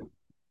is Yeah, good.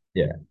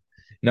 yeah.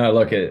 No,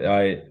 look,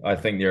 I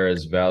think there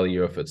is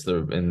value if it's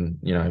and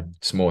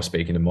it's more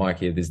speaking to Mike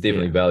here. There's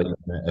definitely Yeah. value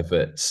in it if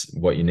it's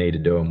what you need to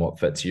do and what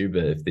fits you.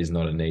 But if there's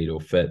not a need or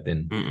fit,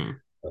 then Mm-mm.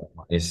 it's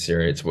not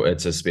necessary.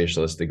 It's a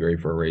specialist degree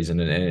for a reason.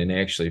 And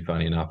actually,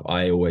 funny enough,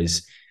 I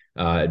always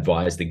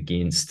advised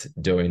against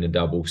doing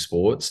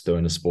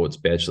doing a sports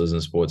bachelor's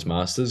and sports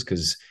masters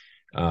because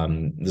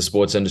the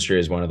sports industry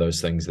is one of those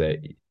things that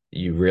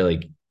you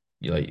really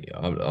like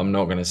I'm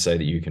not going to say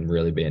that you can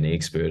really be an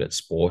expert at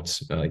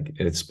sports, like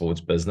it's sports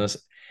business.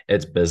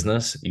 It's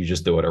business. You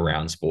just do it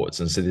around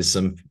sports, and so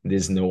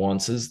there's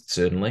nuances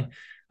certainly,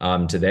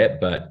 to that,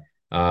 but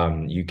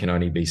you can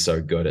only be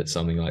so good at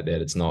something like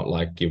that. It's not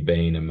like you're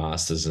being a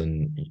master's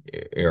in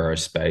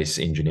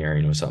aerospace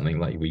engineering or something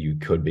like where you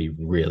could be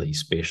really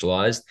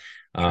specialized.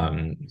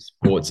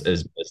 Sports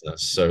is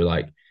business. So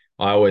like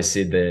I always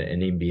said that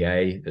an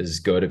MBA is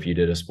good if you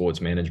did a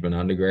sports management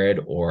undergrad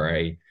or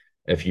a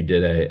if you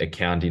did a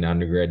accounting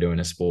undergrad doing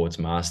a sports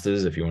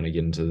masters, if you want to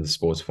get into the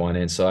sports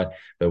finance side,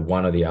 but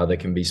one or the other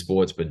can be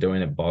sports, but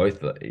doing it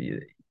both,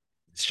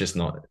 it's just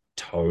not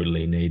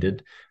totally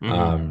needed.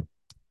 Mm-hmm.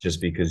 Just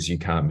because you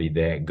can't be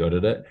that good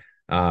at it.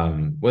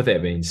 With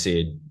that being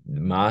said,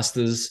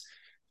 masters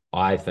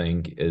I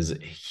think is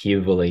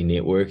heavily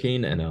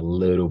networking and a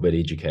little bit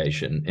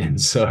education. And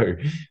so,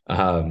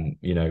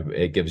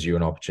 it gives you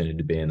an opportunity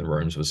to be in the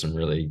rooms with some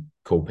really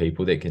cool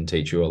people that can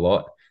teach you a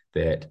lot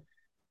that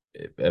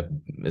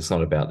it's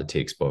not about the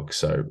textbook.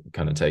 So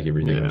kind of take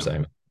everything I'm Yeah.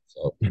 saying.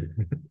 So,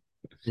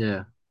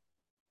 Yeah,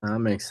 that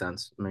makes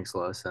sense. It makes a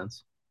lot of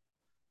sense.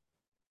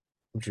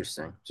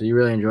 Interesting. So you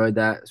really enjoyed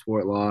that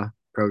sport law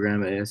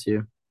program at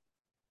ASU?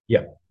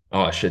 yeah.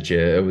 Oh shit,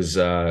 yeah. It was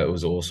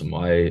awesome.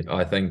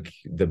 I think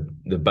the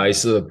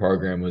base of the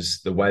program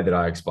was the way that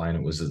I explain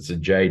it was it's a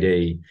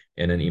JD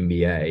and an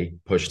MBA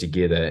pushed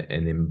together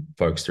and then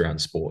focused around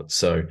sports.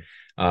 So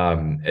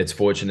it's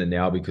fortunate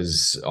now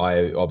because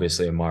I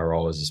obviously in my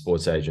role as a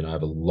sports agent, I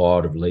have a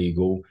lot of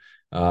legal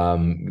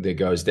that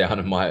goes down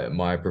in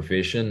my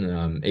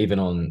profession.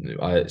 Even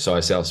so I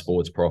sell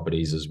sports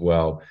properties as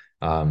well.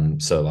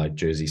 So like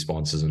jersey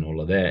sponsors and all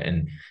of that.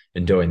 And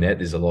in doing that,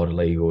 there's a lot of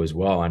legal as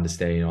well,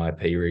 understanding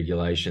IP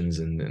regulations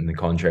and the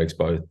contracts,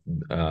 both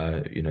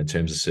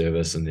terms of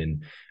service, and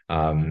then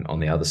on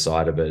the other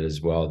side of it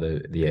as well,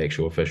 the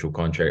actual official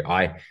contract.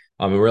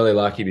 I'm really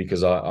lucky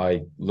because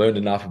I learned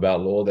enough about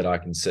law that I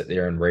can sit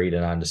there and read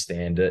and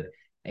understand it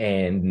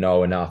and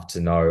know enough to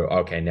know,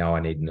 okay, now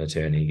I need an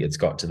attorney. It's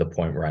got to the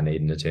point where I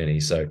need an attorney.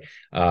 So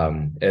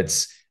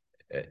it's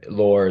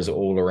law is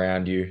all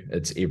around you.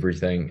 It's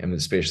everything, and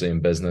especially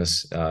in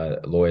business,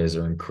 lawyers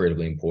are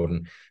incredibly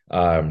important.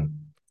 Um,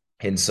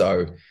 and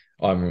so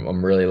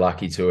I'm really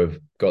lucky to have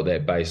got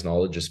that base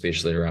knowledge,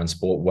 especially around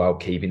sport, while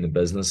keeping the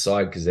business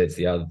side. Because that's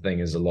the other thing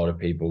is a lot of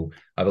people.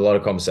 I have a lot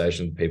of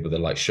conversations with people that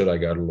are like, should I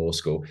go to law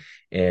school?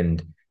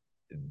 And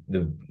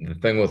the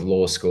thing with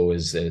law school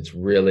is that it's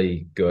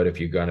really good if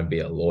you're going to be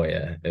a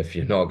lawyer. If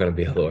you're not going to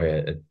be a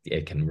lawyer,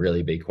 it can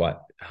really be quite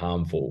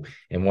harmful.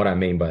 And what I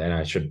mean by, and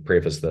I should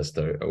preface this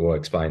or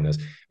explain this,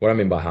 what I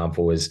mean by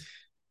harmful is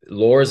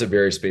law is a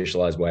very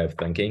specialized way of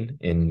thinking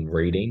and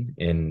reading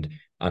and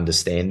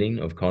understanding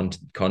of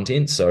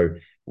content. So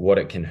what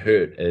it can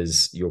hurt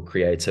is your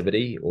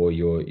creativity or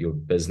your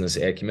business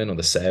acumen or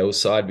the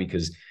sales side,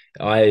 because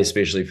I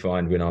especially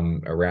find when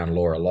I'm around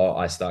law a lot,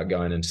 I start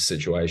going into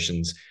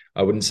situations,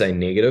 I wouldn't say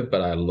negative,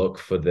 but I look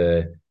for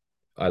the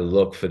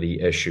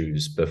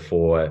issues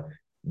before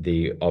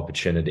the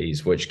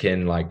opportunities, which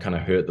can like kind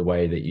of hurt the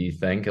way that you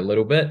think a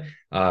little bit.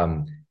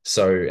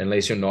 So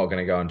unless you're not going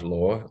to go into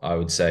law, I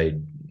would say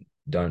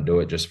don't do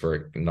it just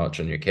for a notch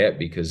on your cap,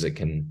 because it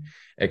can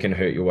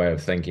hurt your way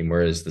of thinking.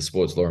 Whereas the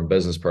sports law and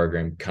business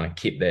program kind of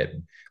kept that,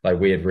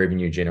 like we had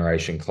revenue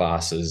generation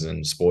classes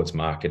and sports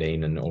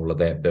marketing and all of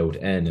that built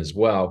in as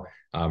well,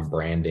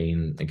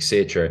 branding,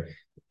 etc.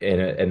 And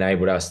it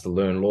enabled us to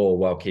learn law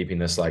while keeping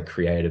this like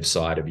creative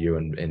side of you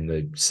and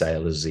the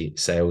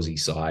salesy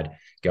side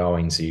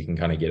going, so you can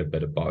kind of get a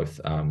bit of both.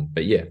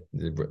 But yeah,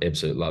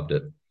 absolutely loved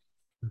it.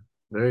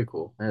 Very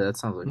cool. Yeah, that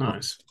sounds like fun.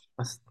 Nice.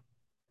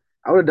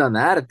 I would have done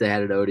that if they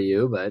had it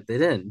ODU, but they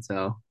didn't.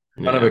 So,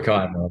 One of a Yeah.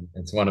 kind, man.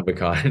 It's one of a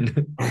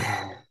kind.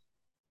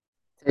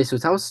 hey, so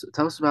tell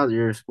us about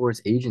your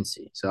sports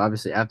agency. So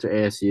obviously after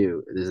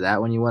ASU, is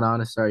that when you went on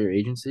to start your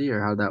agency,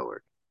 or how'd that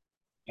work?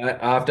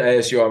 After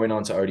ASU, I went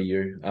on to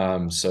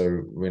ODU.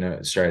 So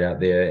went straight out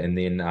there, and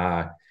then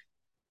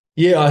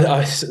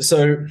yeah,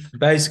 so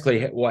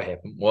basically what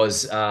happened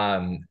was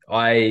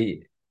I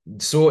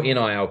saw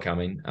NIL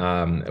coming.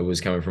 It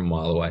was coming from a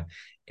mile away,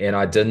 and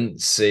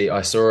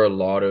I saw a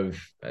lot of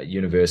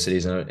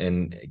universities,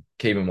 and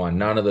keep in mind,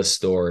 none of this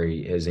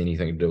story has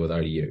anything to do with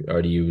ODU.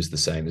 ODU is the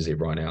same as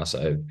everyone else.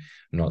 I'm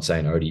not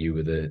saying ODU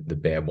were the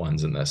bad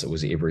ones in this. It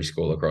was every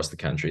school across the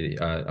country.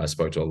 I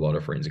spoke to a lot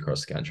of friends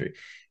across the country,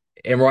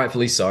 and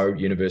rightfully so.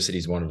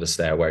 Universities wanted to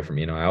stay away from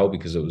NIL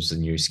because it was a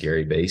new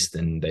scary beast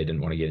and they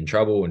didn't want to get in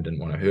trouble and didn't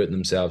want to hurt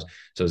themselves.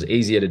 So it was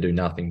easier to do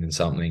nothing than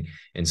something.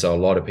 And so a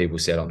lot of people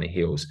sat on their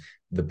heels.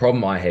 The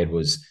problem I had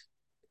was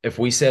if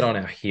we sat on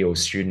our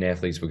heels, student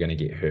athletes were going to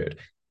get hurt.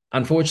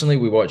 Unfortunately,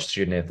 we watched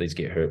student athletes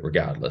get hurt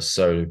regardless.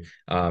 So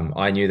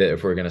I knew that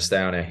if we were going to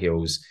stay on our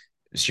heels,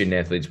 student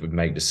athletes would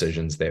make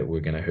decisions that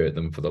were going to hurt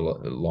them for the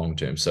long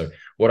term. So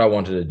what I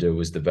wanted to do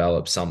was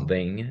develop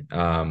something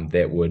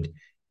that would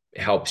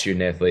help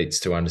student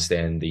athletes to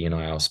understand the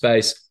NIL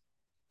space,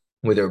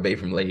 whether it be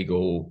from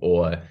legal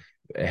or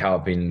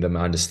helping them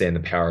understand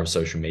the power of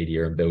social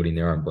media and building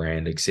their own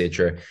brand,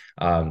 etc.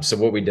 So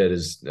what we did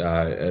is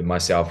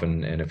myself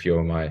and a few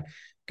of my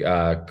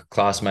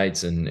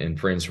classmates and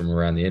friends from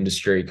around the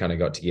industry kind of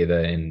got together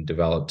and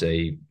developed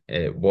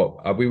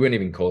we weren't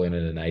even calling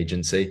it an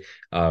agency.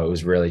 It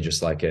was really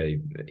just like a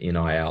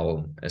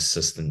NIL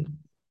assistant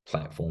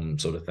platform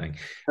sort of thing.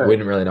 We Sure.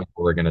 didn't really know what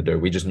we were going to do.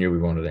 We just knew we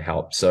wanted to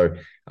help. So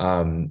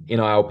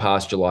NIL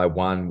past July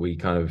 1, we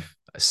kind of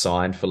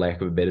signed, for lack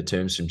of a better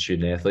term, some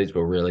student athletes,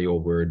 but really all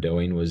we were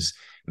doing was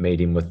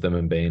meeting with them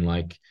and being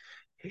like,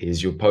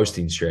 here's your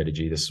posting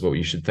strategy. This is what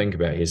you should think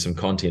about. Here's some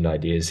content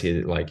ideas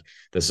here. Like,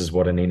 this is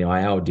what an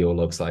NIL deal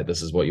looks like.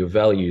 This is what your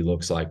value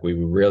looks like. We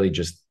were really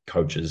just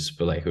coaches,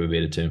 for lack of a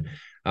better term.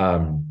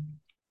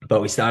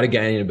 But we started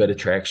gaining a bit of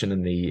traction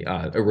in the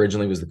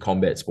originally was the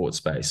combat sports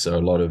space. So a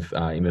lot of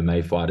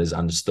MMA fighters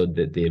understood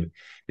that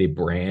their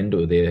brand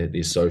or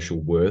their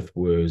social worth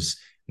was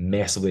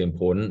massively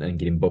important and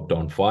getting booked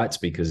on fights,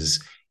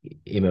 because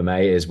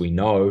MMA, as we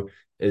know,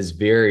 is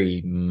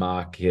very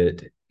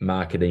marketing-esque.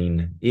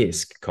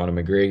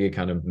 Conor McGregor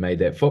kind of made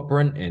that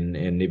footprint,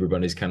 and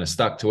everybody's kind of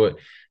stuck to it.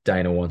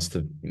 Dana wants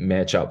to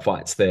match up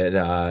fights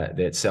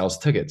that sells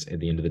tickets. At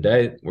the end of the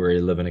day, we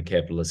live in a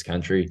capitalist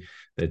country.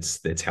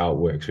 That's how it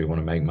works. We want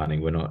to make money.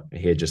 We're not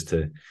here just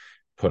to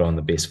put on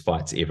the best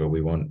fights ever.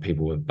 We want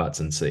people with butts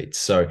and seats.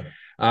 So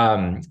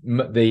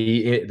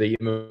the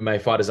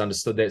MMA fighters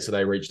understood that, so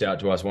they reached out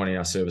to us wanting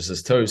our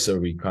services too. So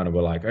we kind of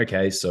were like,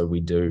 okay, so we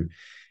do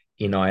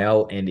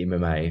NIL and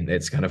MMA.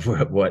 That's kind of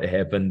what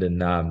happened.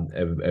 And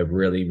a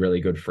really, really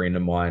good friend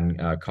of mine,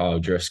 Kyle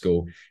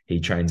Driscoll, he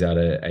trains out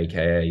of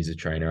AKA. He's a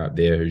trainer up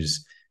there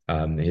who's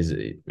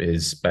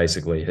his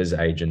basically his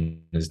agent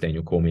is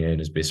Daniel Cormier, and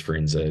his best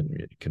friends are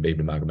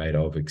Khabib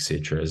Nurmagomedov,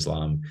 etc.,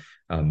 Islam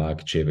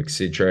Makhachev,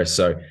 etc.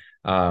 So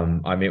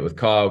I met with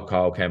Kyle.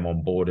 Kyle came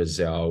on board as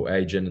our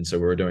agent, and so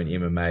we were doing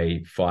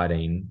MMA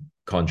fighting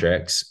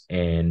contracts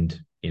and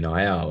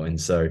NIL. And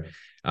so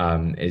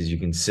as you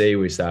can see,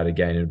 we started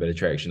gaining a bit of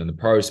traction in the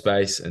pro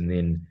space, and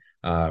then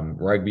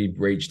rugby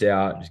reached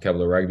out, a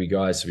couple of rugby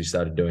guys, so we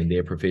started doing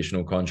their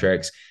professional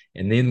contracts.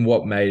 And then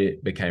what made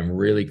it became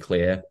really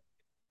clear,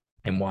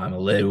 and why I'm a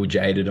little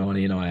jaded on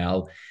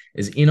NIL,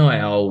 is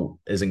NIL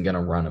isn't going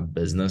to run a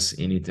business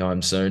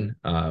anytime soon.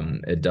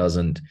 It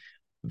doesn't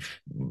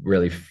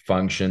really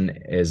function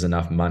as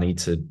enough money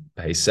to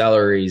pay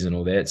salaries and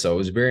all that. So it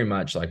was very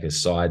much like a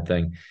side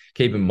thing.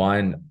 Keep in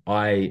mind,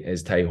 I,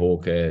 as Tay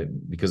Hawker,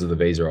 because of the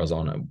visa I was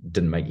on, I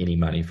didn't make any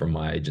money from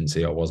my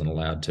agency. I wasn't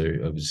allowed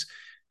to. It was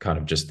kind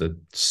of just a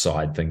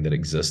side thing that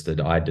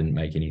existed. I didn't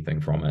make anything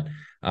from it.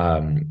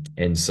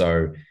 And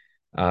so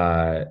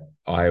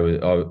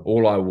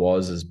all I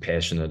was is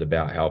passionate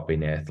about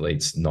helping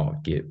athletes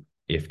not get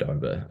effed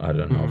over. I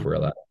don't know if we're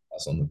allowed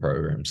us on the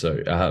program.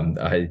 So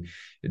I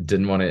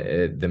didn't want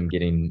them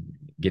getting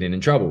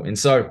in trouble. And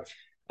so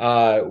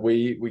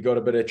we got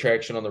a bit of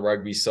traction on the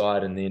rugby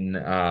side, and then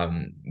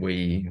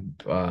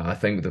I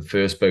think the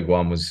first big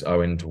one was I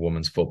went into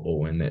women's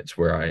football, and that's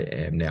where I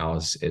am now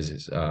as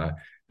a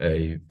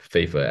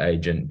FIFA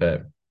agent.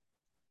 But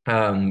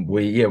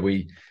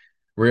we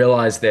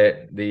realized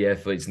that the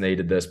athletes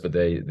needed this, but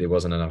there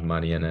wasn't enough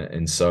money in it.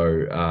 And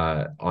so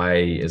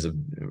I, as a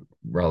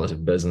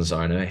relative business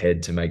owner,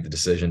 had to make the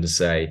decision to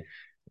say,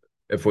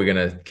 if we're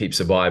going to keep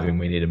surviving,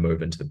 we need to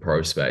move into the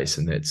pro space.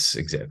 And that's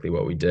exactly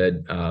what we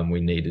did. We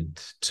needed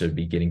to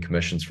be getting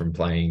commissions from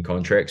playing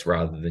contracts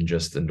rather than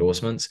just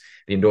endorsements.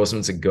 The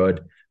endorsements are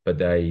good,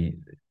 but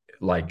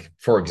like,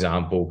 for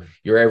example,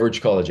 your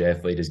average college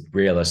athlete is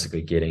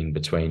realistically getting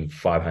between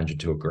 500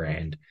 to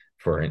 $1,000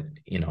 for an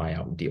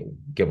NIL deal,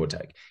 give or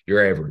take.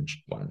 Your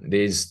average one.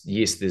 There's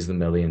the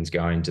millions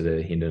going to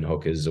the Hendon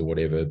Hookers or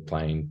whatever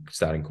playing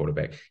starting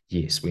quarterback.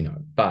 Yes, we know.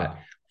 But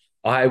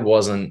I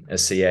wasn't a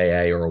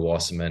CAA or a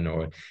Wasserman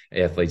or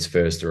Athletes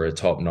First or a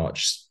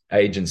top-notch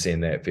agency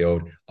in that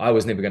field. I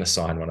was never going to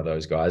sign one of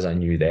those guys. I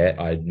knew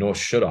that. Nor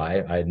should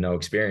I. I had no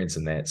experience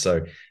in that.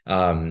 So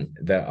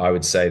that I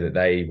would say that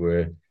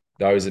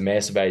those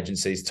massive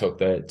agencies took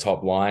the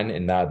top line,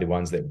 and they're the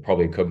ones that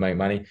probably could make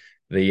money.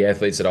 The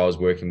athletes that I was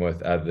working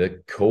with are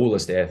the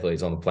coolest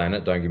athletes on the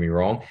planet, don't get me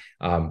wrong,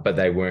 but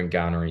they weren't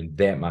garnering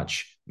that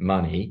much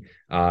money.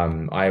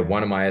 I had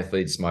one of my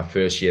athletes my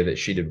first year that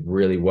she did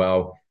really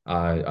well.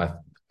 I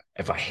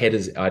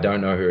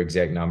don't know her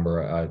exact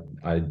number.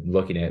 I'm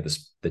looking at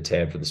the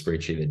tab for the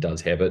spreadsheet that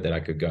does have it, that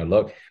I could go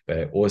look,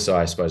 but also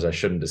I suppose I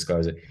shouldn't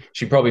disclose it.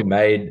 She probably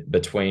made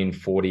between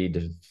 40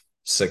 to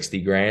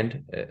 60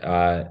 grand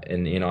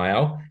in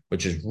NIL,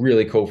 which is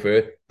really cool for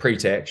her.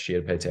 Pre-tax, she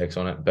had to pay tax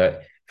on it,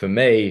 but for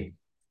me,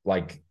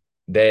 like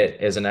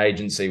that, as an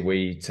agency,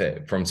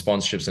 from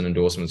sponsorships and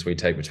endorsements, we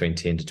take between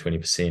 10 to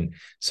 20%.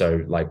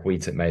 So like we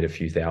made a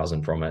few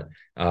thousand from it,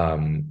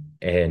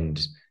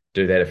 and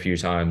do that a few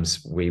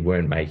times. We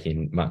weren't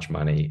making much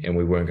money, and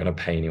we weren't going to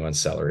pay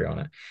anyone's salary on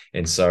it.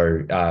 And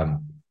so,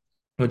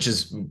 which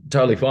is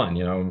totally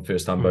fine. I'm a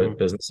first time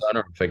business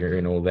owner, I'm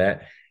figuring all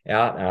that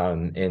out.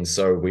 And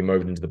so we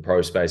moved into the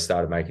pro space,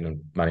 started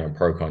making money on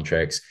pro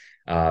contracts.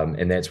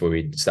 And that's where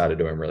we started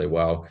doing really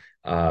well.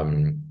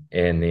 And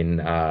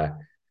then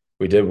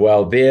we did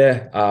well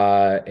there.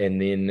 And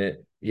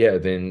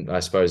then I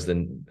suppose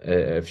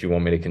if you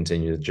want me to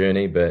continue the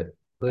journey, but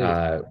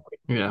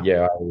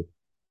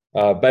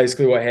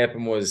basically what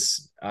happened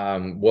was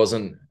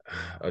wasn't,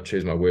 I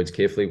choose my words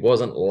carefully,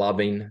 wasn't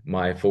loving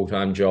my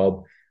full-time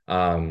job.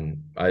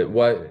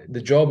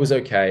 The job was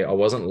okay. I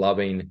wasn't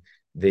loving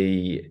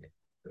the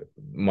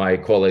my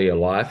quality of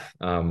life.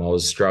 I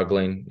was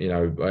struggling.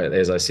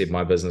 As I said,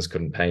 my business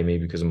couldn't pay me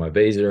because of my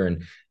visa,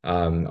 and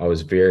I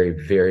was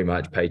very, very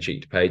much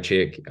paycheck to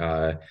paycheck.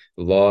 A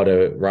lot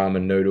of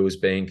ramen noodles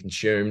being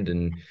consumed,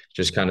 and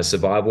just kind of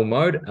survival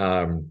mode.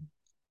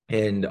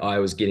 And I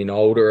was getting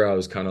older. I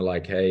was kind of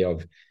like, hey,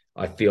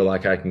 I feel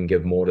like I can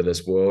give more to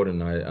this world,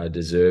 and I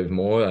deserve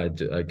more.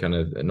 I kind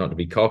of, not to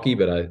be cocky,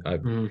 but I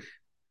Mm.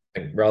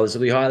 think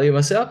relatively highly of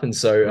myself, and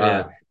so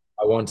Yeah.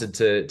 I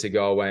wanted to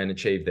go away and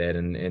achieve that,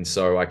 and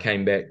so I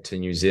came back to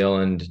New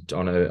Zealand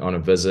on a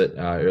visit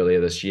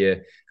earlier this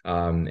year,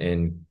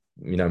 and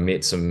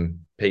met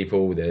some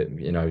people that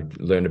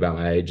learned about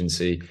my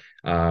agency,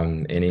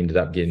 and ended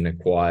up getting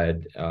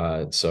acquired.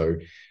 So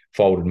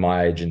folded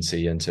my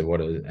agency into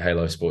what is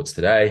Halo Sports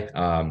today.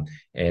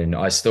 And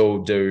I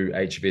still do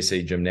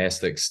HVSC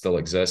gymnastics, still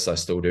exists. I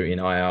still do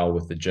NIL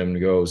with the gym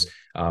girls.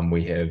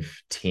 We have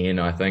 10,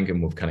 I think,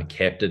 and we've kind of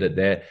capped it at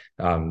that.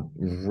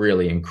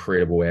 Really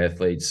incredible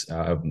athletes.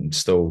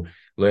 Still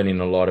learning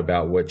a lot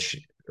about which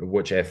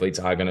athletes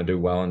are going to do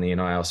well in the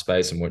NIL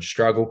space and which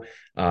struggle.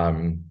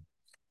 And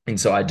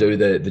so I do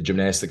the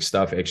gymnastics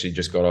stuff. Actually,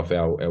 just got off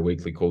our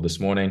weekly call this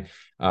morning,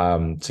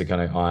 to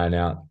kind of iron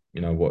out,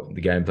 what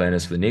the game plan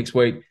is for the next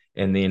week.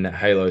 And then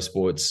Halo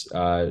Sports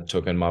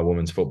took in my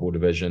women's football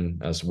division,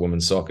 as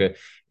women's soccer,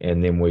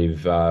 and then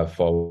we've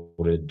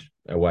folded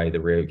away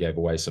gave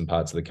away some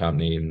parts of the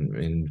company,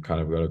 and kind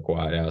of got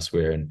acquired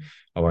elsewhere. And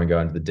I won't go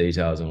into the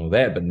details and all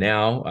that, but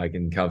now I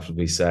can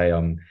comfortably say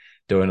I'm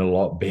doing a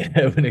lot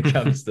better when it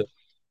comes to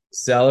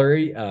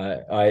salary.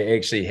 I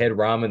actually had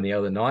ramen the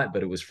other night,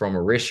 but it was from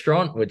a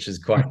restaurant, which is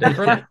quite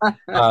different.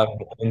 um,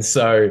 and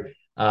so,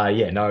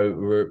 yeah, no,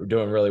 we're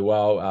doing really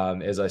well.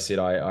 As I said,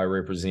 I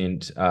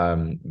represent,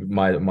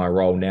 my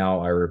role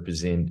now. I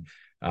represent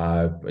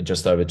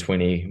just over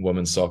 20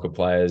 women's soccer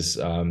players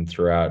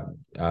throughout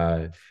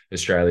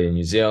Australia and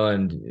New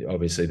Zealand.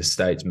 Obviously, the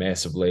States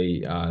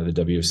massively, the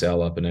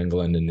WSL up in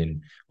England, and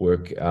then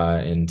work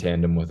in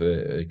tandem with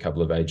a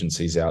couple of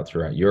agencies out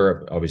throughout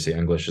Europe. Obviously,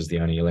 English is the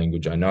only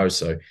language I know,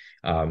 so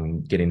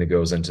getting the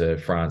girls into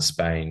France,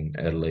 Spain,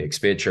 Italy,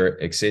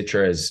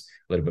 etc., is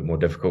a little bit more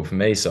difficult for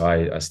me. So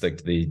I stick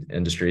to the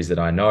industries that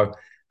I know.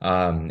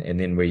 And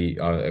then we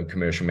are a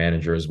commercial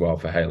manager as well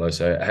for Halo.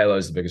 So Halo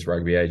is the biggest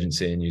rugby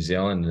agency in New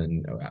Zealand,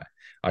 and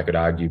I could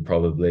argue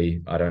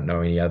probably I don't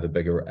know any other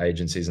bigger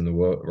agencies in the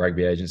world,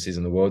 rugby agencies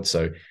in the world.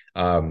 So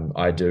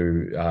I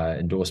do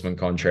endorsement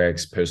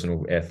contracts,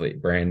 personal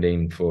athlete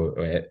branding for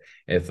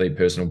athlete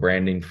personal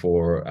branding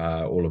for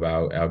all of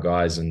our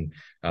guys and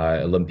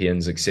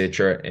Olympians,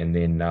 etc. And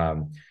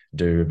then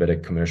do a bit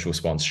of commercial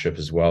sponsorship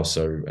as well.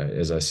 So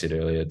as I said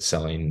earlier, it's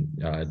selling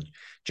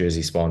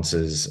jersey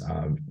sponsors,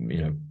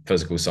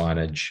 physical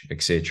signage,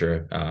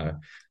 etc.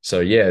 So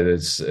yeah,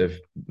 there's a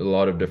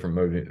lot of different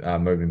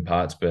moving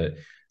parts, but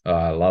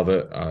I love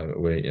it.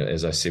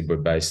 As I said, we're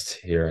based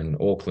here in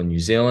Auckland, New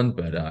Zealand,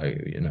 but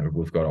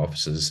we've got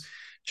offices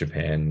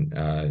Japan,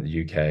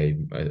 the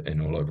UK,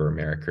 and all over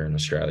America and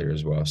Australia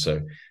as well.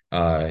 So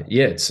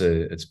yeah,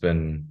 it's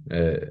been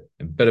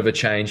a bit of a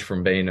change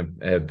from being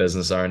a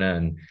business owner,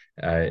 and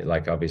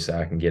like obviously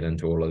I can get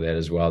into all of that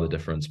as well, the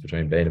difference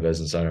between being a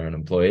business owner and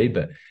employee.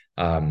 But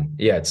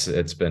yeah,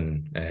 it's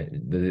been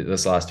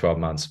this last 12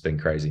 months has been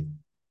crazy.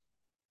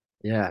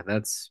 Yeah,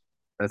 that's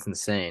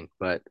insane.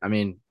 But I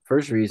mean,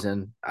 first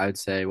reason I'd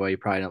say, well, you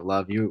probably didn't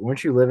love you.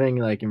 Weren't you living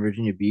like in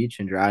Virginia Beach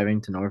and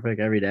driving to Norfolk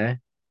every day?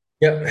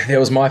 Yeah, that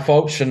was my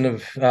fault. That's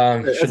Shouldn't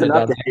have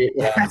enough done to hate.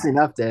 that. That's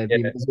enough to be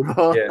Yeah,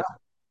 miserable. yeah.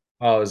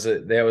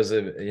 That was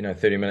a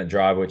 30-minute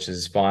drive, which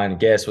is fine.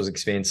 Gas was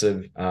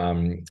expensive,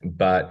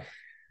 but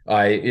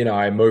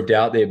I moved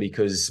out there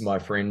because my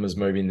friend was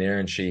moving there,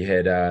 and she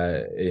had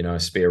a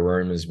spare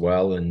room as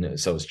well, and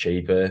so it was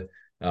cheaper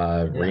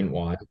Yeah. rent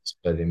wise,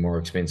 but then more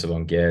expensive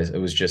on gas. It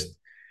was just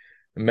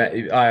I'm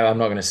not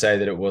going to say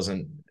that it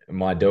wasn't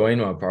my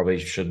doing. I probably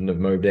shouldn't have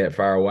moved that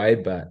far away,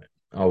 but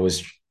I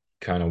was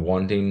kind of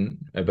wanting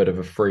a bit of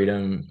a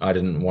freedom. I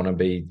didn't want to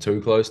be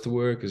too close to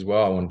work as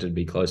well. I wanted to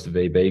be close to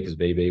VB because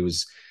VB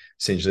was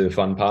essentially the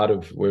fun part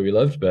of where we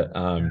lived. But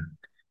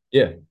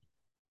yeah,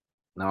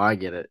 No, I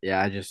get it.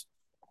 Yeah, I just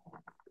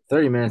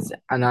 30 minutes,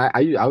 and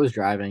I was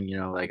driving,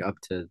 like up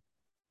to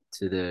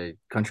the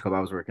country club I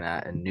was working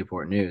at in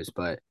Newport News,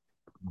 but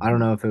I don't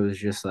know if it was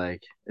just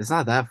like it's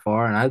not that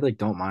far, and I like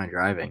don't mind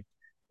driving,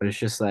 but it's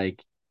just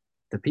like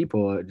the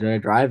people that are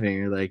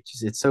driving are like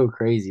just it's so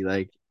crazy.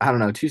 Like I don't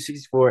know,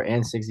 264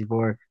 and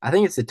 64. I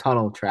think it's the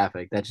tunnel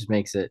traffic that just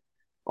makes it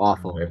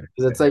awful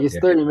because it's like it's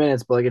yeah, 30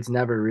 minutes, but like it's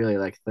never really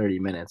like 30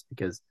 minutes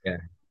because yeah,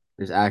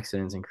 there's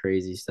accidents and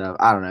crazy stuff.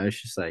 I don't know.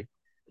 It's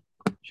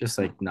just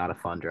like not a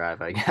fun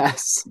drive, I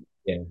guess.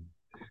 yeah.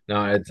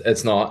 No,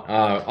 it's not.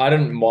 I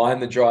didn't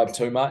mind the drive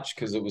too much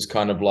because it was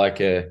kind of like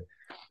it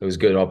was a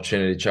good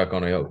opportunity to chuck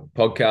on a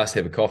podcast,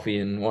 have a coffee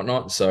and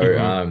whatnot. So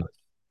Hmm.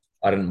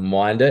 I didn't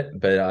mind it,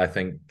 but I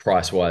think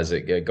price wise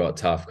it got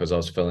tough because I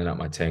was filling up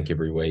my tank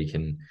every week,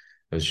 and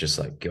it was just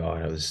like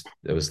God,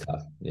 it was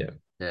tough. Yeah.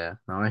 Yeah,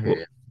 no, I hear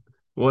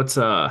What,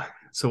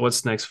 you.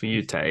 what's next for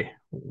you, Tay?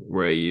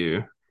 Where are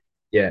you?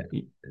 Yeah.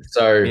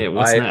 So Yeah,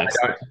 what's I, I next?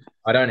 don't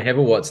I don't have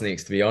a what's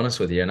next to be honest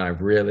with you, and I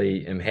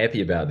really am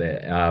happy about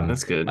that.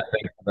 That's I good.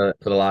 think for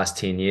the last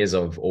 10 years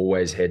I've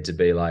always had to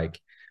be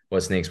like,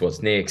 what's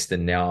next?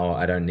 And now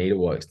I don't need a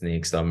what's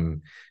next.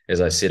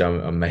 As I said,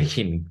 I'm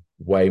making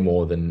way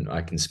more than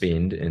I can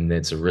spend, and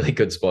that's a really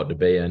good spot to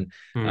be in.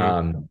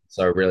 Hmm.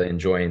 So really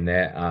enjoying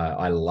that.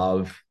 I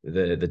love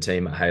the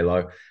team at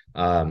Halo.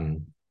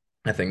 Um,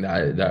 I think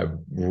they're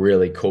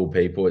really cool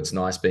people. It's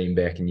nice being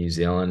back in New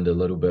Zealand a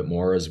little bit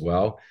more as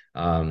well.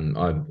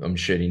 I'm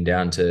shooting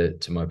down to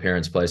my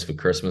parents' place for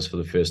Christmas for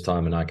the first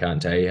time, and I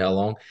can't tell you how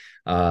long.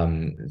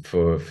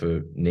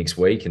 For next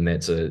week, and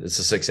it's a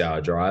 6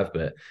 hour drive,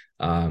 but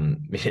yeah,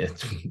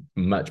 it's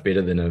much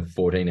better than a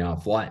 14-hour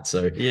flight.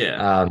 So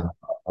Yeah.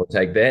 I'll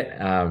take that.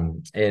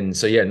 And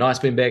so yeah, nice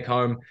being back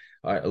home.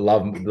 I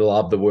love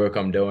the work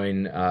I'm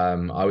doing.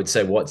 I would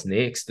say what's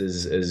next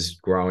is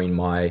growing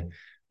my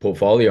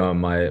portfolio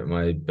and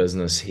my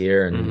business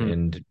here, Hmm.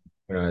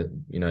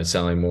 and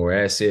selling more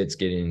assets.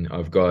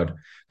 I've got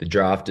the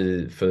draft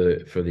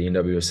for the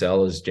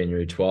NWSL is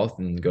January 12th,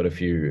 and got a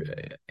few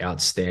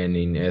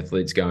outstanding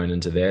athletes going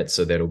into that,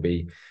 so that'll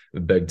be a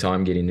big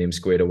time getting them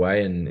squared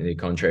away and their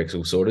contracts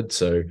all sorted.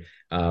 So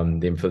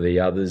then for the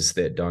others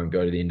that don't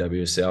go to the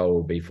NWSL,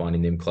 we'll be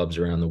finding them clubs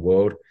around the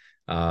world.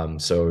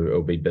 So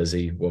it'll be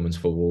busy. Women's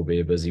football will be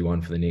a busy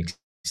one for the next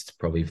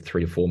probably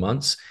 3 to 4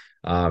 months.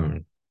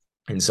 Um,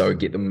 and so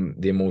get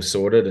them all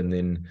sorted, and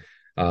then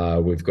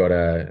we've got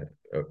a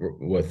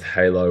with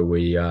Halo,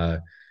 we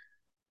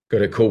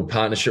got a cool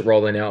partnership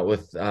rolling out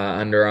with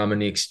Under Armour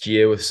next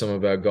year with some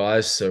of our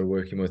guys. So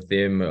working with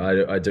them,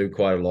 I do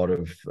quite a lot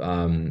of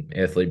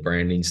athlete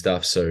branding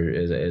stuff. So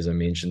as I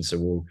mentioned, so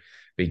we'll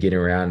be getting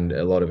around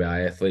a lot of our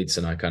athletes,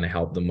 and I kind of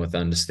help them with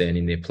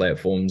understanding their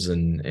platforms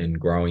and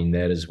growing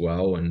that as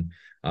well. And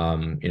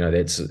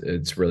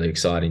it's really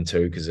exciting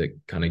too, because it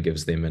kind of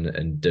gives them an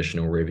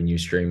additional revenue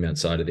stream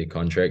outside of their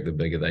contract. The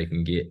bigger they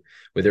can get,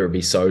 whether it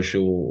be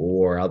social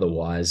or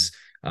otherwise.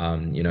 How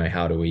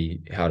do we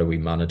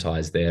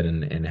monetize that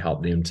and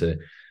help them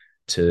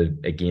to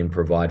again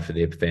provide for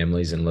their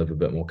families and live a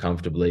bit more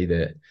comfortably,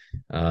 that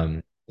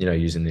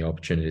using the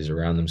opportunities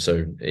around them.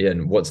 So yeah,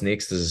 and what's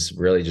next is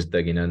really just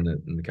digging in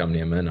the company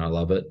I'm in. I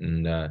love it,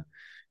 and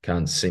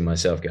can't see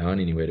myself going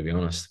anywhere, to be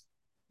honest.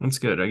 That's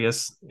good. I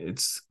guess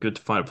it's good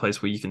to find a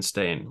place where you can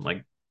stay and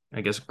like,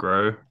 I guess,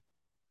 grow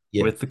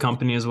Yeah. with the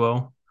company as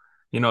well.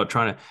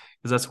 Trying to,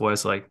 because that's why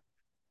it's like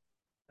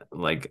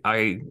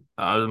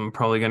I'm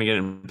probably gonna get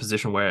in a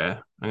position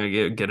where I'm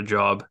gonna get a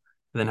job,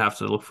 and then have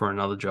to look for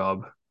another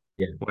job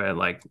Yeah. where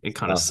like it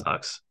kind of Uh,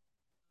 sucks.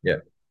 yeah.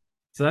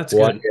 So that's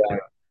Well, good.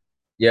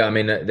 yeah, I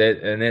mean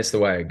that's the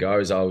way it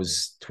goes. I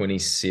was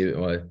 27,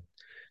 well,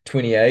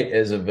 28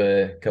 as of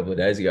a couple of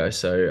days ago.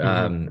 So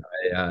Hmm.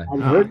 Happy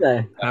Oh,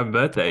 birthday. happy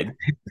birthday.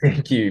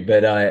 thank you.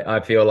 But I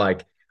feel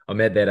like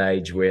I'm at that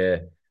age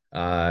where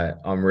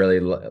I'm really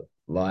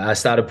like I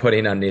started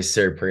putting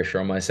unnecessary pressure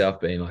on myself,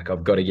 being like,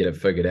 I've got to get it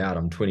figured out.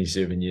 I'm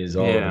 27 years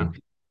old, Yeah.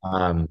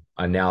 and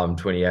I'm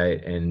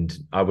 28, and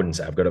I wouldn't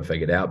say I've got it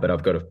figured out, but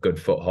I've got a good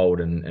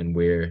foothold and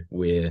where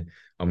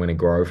I'm going to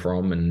grow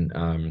from.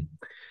 And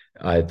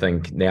I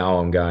think now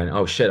I'm going,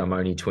 oh shit, I'm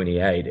only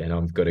 28 and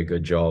I've got a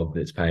good job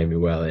that's paying me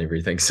well and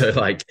everything. So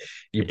like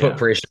you put Yeah.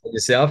 pressure on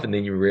yourself, and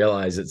then you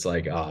realize it's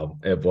like, oh,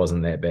 it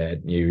wasn't that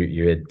bad.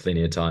 You had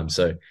plenty of time.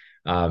 So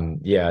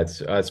yeah,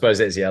 I suppose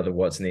that's the other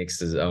what's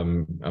next is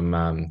I'm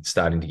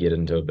starting to get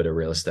into a bit of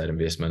real estate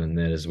investment in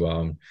that as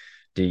well.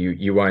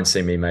 You won't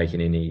see me making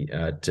any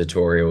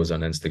tutorials on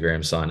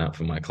Instagram. Sign up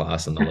for my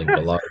class in the link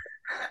below.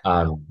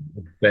 Um,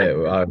 but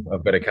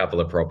I've got a couple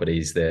of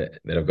properties that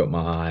I've got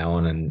my eye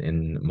on,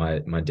 and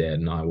my dad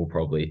and I will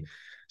probably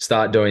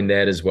start doing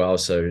that as well.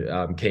 So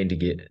I'm keen to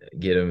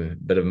get a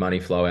bit of money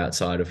flow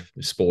outside of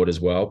sport as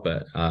well.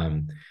 But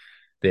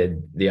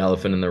the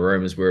elephant in the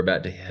room is we're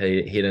about to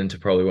head into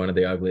probably one of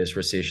the ugliest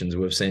recessions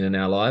we've seen in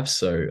our lives.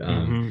 So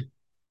Hmm.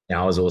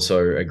 now is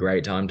also a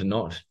great time to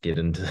not get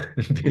into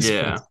investments.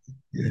 Yeah.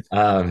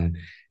 Um,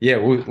 yeah,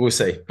 we'll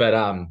see. But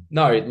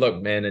no,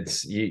 look, man,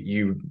 it's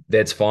you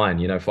that's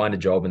fine. Find a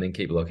job and then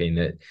keep looking.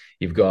 That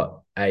you've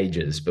got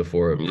ages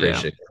before Yeah.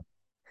 pressure.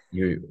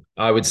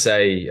 I would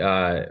say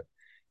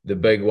the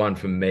big one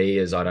for me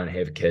is I don't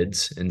have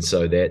kids, and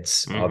so I've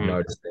Hmm.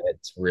 noticed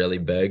that's really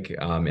big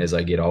as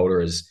I get older.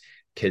 As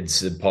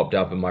kids have popped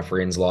up in my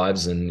friends'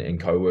 lives and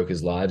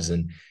co-workers' lives,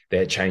 and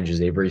that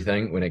changes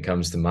everything when it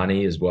comes to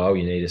money as well.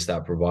 You need to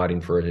start providing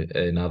for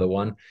another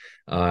one.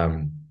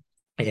 Um,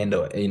 and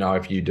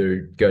if you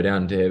do go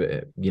down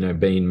to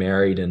being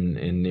married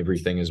and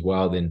everything as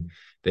well, then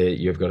that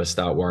you've got to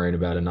start worrying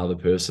about another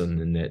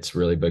person, and that's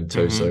really big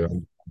too. So Hmm.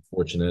 I'm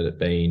fortunate at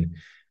being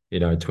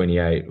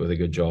 28 with a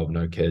good job,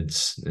 no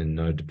kids and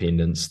no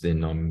dependents.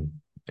 Then I'm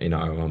in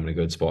a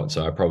good spot.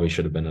 So I probably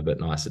should have been a bit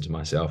nicer to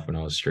myself when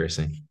I was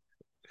stressing.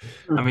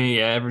 I mean,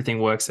 yeah, everything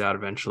works out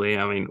eventually.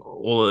 I mean,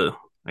 all the,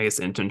 I guess,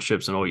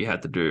 internships and all you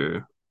had to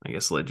do, I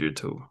guess, led you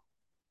to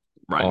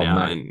right Oh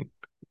now, mate, and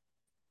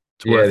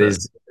it's yeah. worth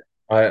it.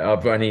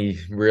 I've only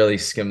really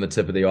skimmed the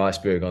tip of the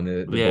iceberg on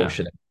the Yeah.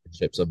 bullshit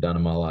internships I've done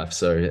in my life.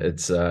 So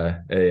it's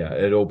yeah,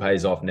 it all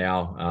pays off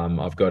now.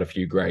 I've got a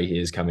few grey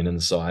hairs coming in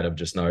the side. I've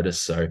just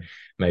noticed. So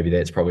maybe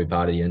that's probably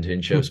part of the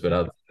internships. But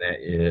other than that,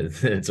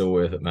 yeah, it's all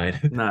worth it, mate.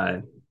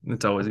 No,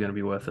 it's always going to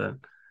be worth it.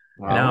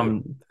 And now Wow,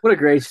 I'm what a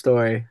great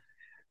story.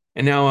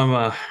 and now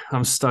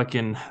I'm stuck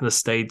in the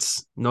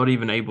States, not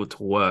even able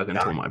to work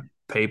until my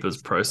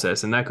papers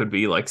process, and that could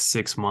be like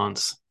 6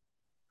 months.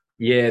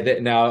 Yeah,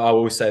 now I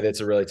will say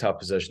that's a really tough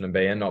position to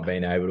be in, not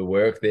being able to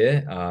work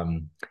there.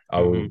 I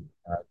will,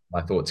 Hmm.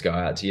 my thoughts go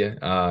out to you,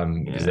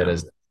 because Yeah.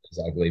 is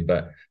ugly.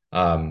 But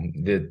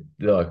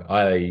look,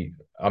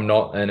 I'm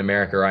not in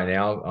America right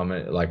now.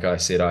 Like I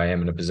said, I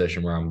am in a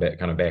position where I'm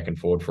kind of back and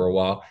forward for a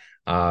while,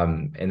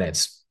 and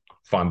that's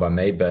fine by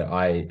me. But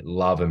I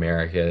love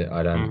America.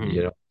 I don't,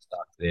 Hmm.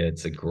 stuck there.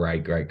 It's a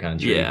great, great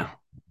country. Yeah.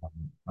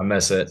 I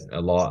miss it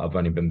a lot. I've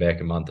only been back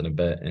a month and a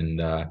bit, and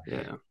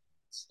Yeah.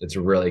 it's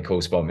a really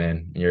cool spot,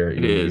 man. It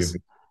You've is.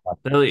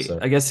 so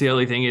I guess the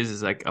only thing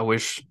is like I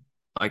wish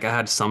like I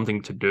had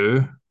something to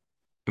do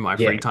in my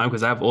yeah, free time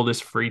because I have all this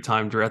free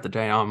time throughout the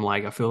day. I'm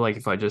like, I feel like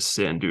if I just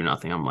sit and do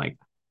nothing, I'm like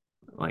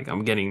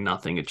I'm getting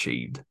nothing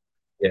achieved.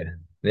 yeah,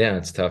 yeah.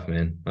 It's tough,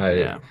 man. I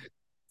Yeah.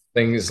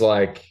 Things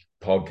like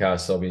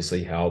podcasts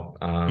obviously help.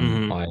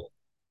 Hmm. I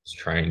was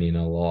training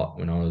a lot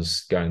when I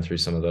was going through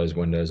some of those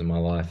windows in my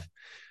life.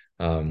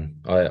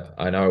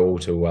 I know all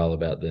too well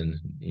about the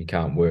you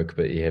can't work,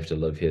 but you have to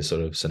live here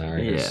sort of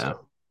scenarios. Yeah.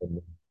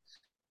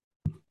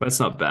 But it's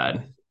not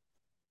bad.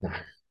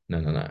 No,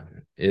 no.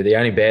 Yeah, the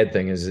only bad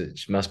thing is it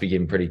must be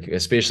getting pretty,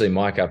 especially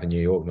Mike up in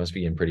New York, must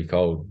be getting pretty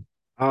cold.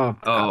 Oh,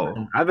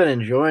 Oh, I've been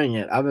enjoying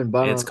it. I've been it's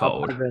bundling up.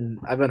 cold.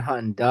 I've been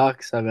hunting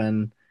ducks. I've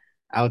been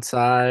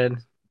outside.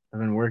 I've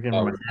been working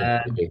for my Oh,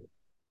 dad.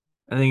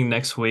 I think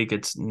next week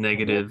it's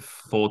negative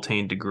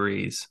 14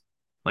 degrees,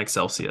 like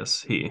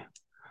Celsius here.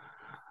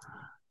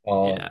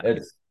 oh, Yeah,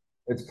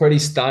 it's pretty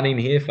stunning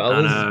here, I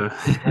fellas.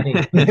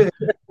 Stunning. know.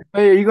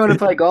 Hey, are you going to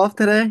play golf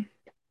today?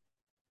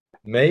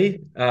 Me,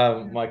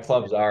 my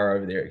clubs are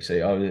over there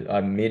actually.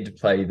 I'm meant to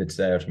play either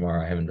today or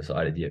tomorrow. I haven't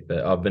decided yet,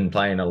 but I've been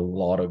playing a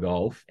lot of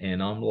golf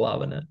and I'm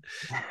loving it.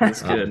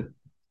 That's I Um, good.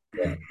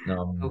 yeah,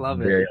 no, love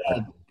I'm it. very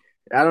Yeah.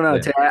 I don't know.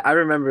 yeah. I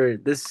remember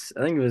this.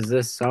 I think it was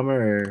this summer,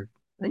 or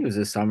I think it was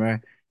this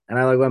summer. And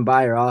I like went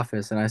by your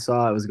office and I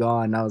saw it was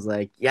gone. And I was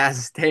like,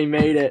 yes, Tay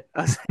made it.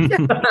 I was like,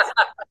 yeah.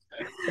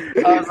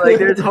 I was like,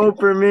 there's hope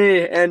for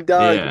me and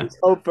Doug. Yeah, There's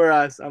hope for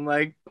us. I'm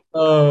like,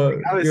 Oh,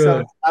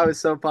 good. I was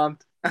so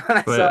pumped when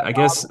I saw but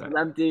the office was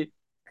empty.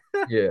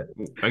 Yeah,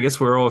 I guess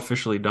we're all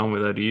officially done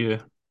with that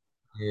year.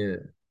 yeah.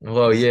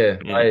 Well, yeah.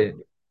 Yeah.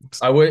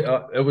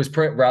 It was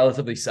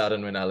relatively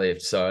sudden when I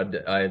left, so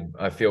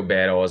I feel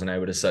bad I wasn't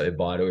able to say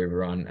goodbye to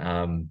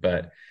everyone.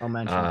 But I'll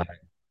mention uh, it.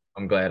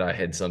 I'm glad I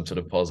had some sort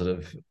of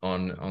positive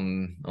on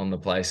the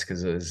place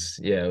because it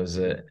was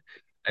a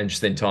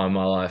interesting time in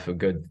my life, a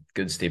good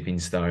stepping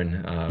stone.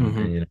 And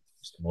Hmm.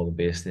 just all the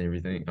best and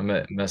everything.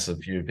 Miss a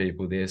few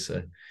people there,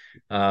 so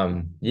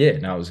yeah,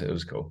 no, it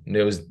was cool. And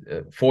there was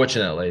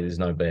fortunately there's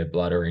no bad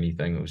blood or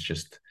anything. It was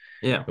just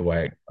Yeah. the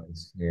way it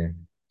goes. Yeah,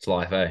 it's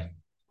life, eh?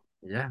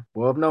 Yeah.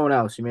 Well, if no one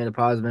else, you made a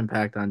positive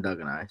impact on Doug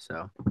and I.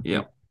 So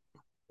Yeah,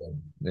 Yeah.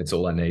 that's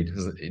all I need.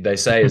 They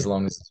say as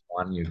long as it's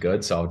one, you're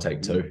good. So I'll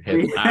take two.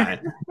 Happy. All right.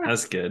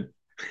 That's good.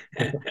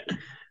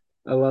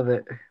 I love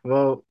it.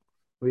 Well,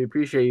 we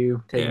appreciate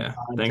you taking Yeah.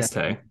 time to Thanks,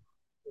 Tay. Of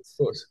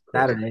course, of course.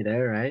 Saturday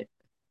there, right?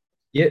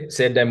 Yeah,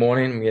 Saturday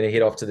morning, I'm gonna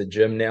head off to the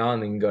gym now,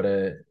 and then got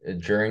a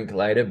drink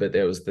later. But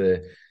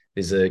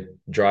there's a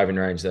driving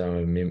range that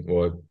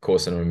or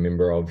course that I'm a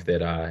member of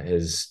that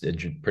has a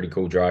pretty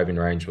cool driving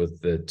range with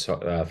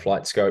the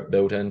flight scope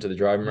built into the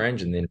driving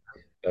range, and then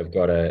they've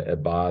got a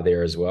bar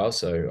there as well.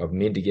 So I've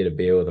meant to get a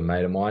beer with a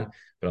mate of mine,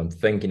 but I'm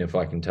thinking if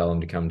I can tell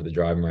them to come to the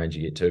driving range,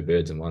 you get two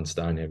birds in one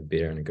stone, have a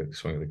beer and a good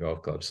swing of the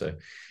golf club. So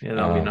Yeah,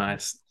 that'll be um,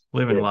 nice.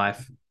 Living yeah,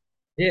 life.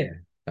 yeah,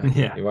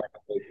 Yeah. you won't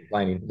be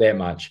complaining that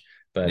much,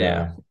 but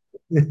Yeah.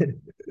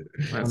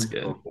 That's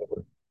good.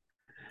 Wonderful.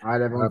 All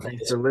right, everyone.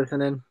 Thanks for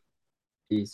listening.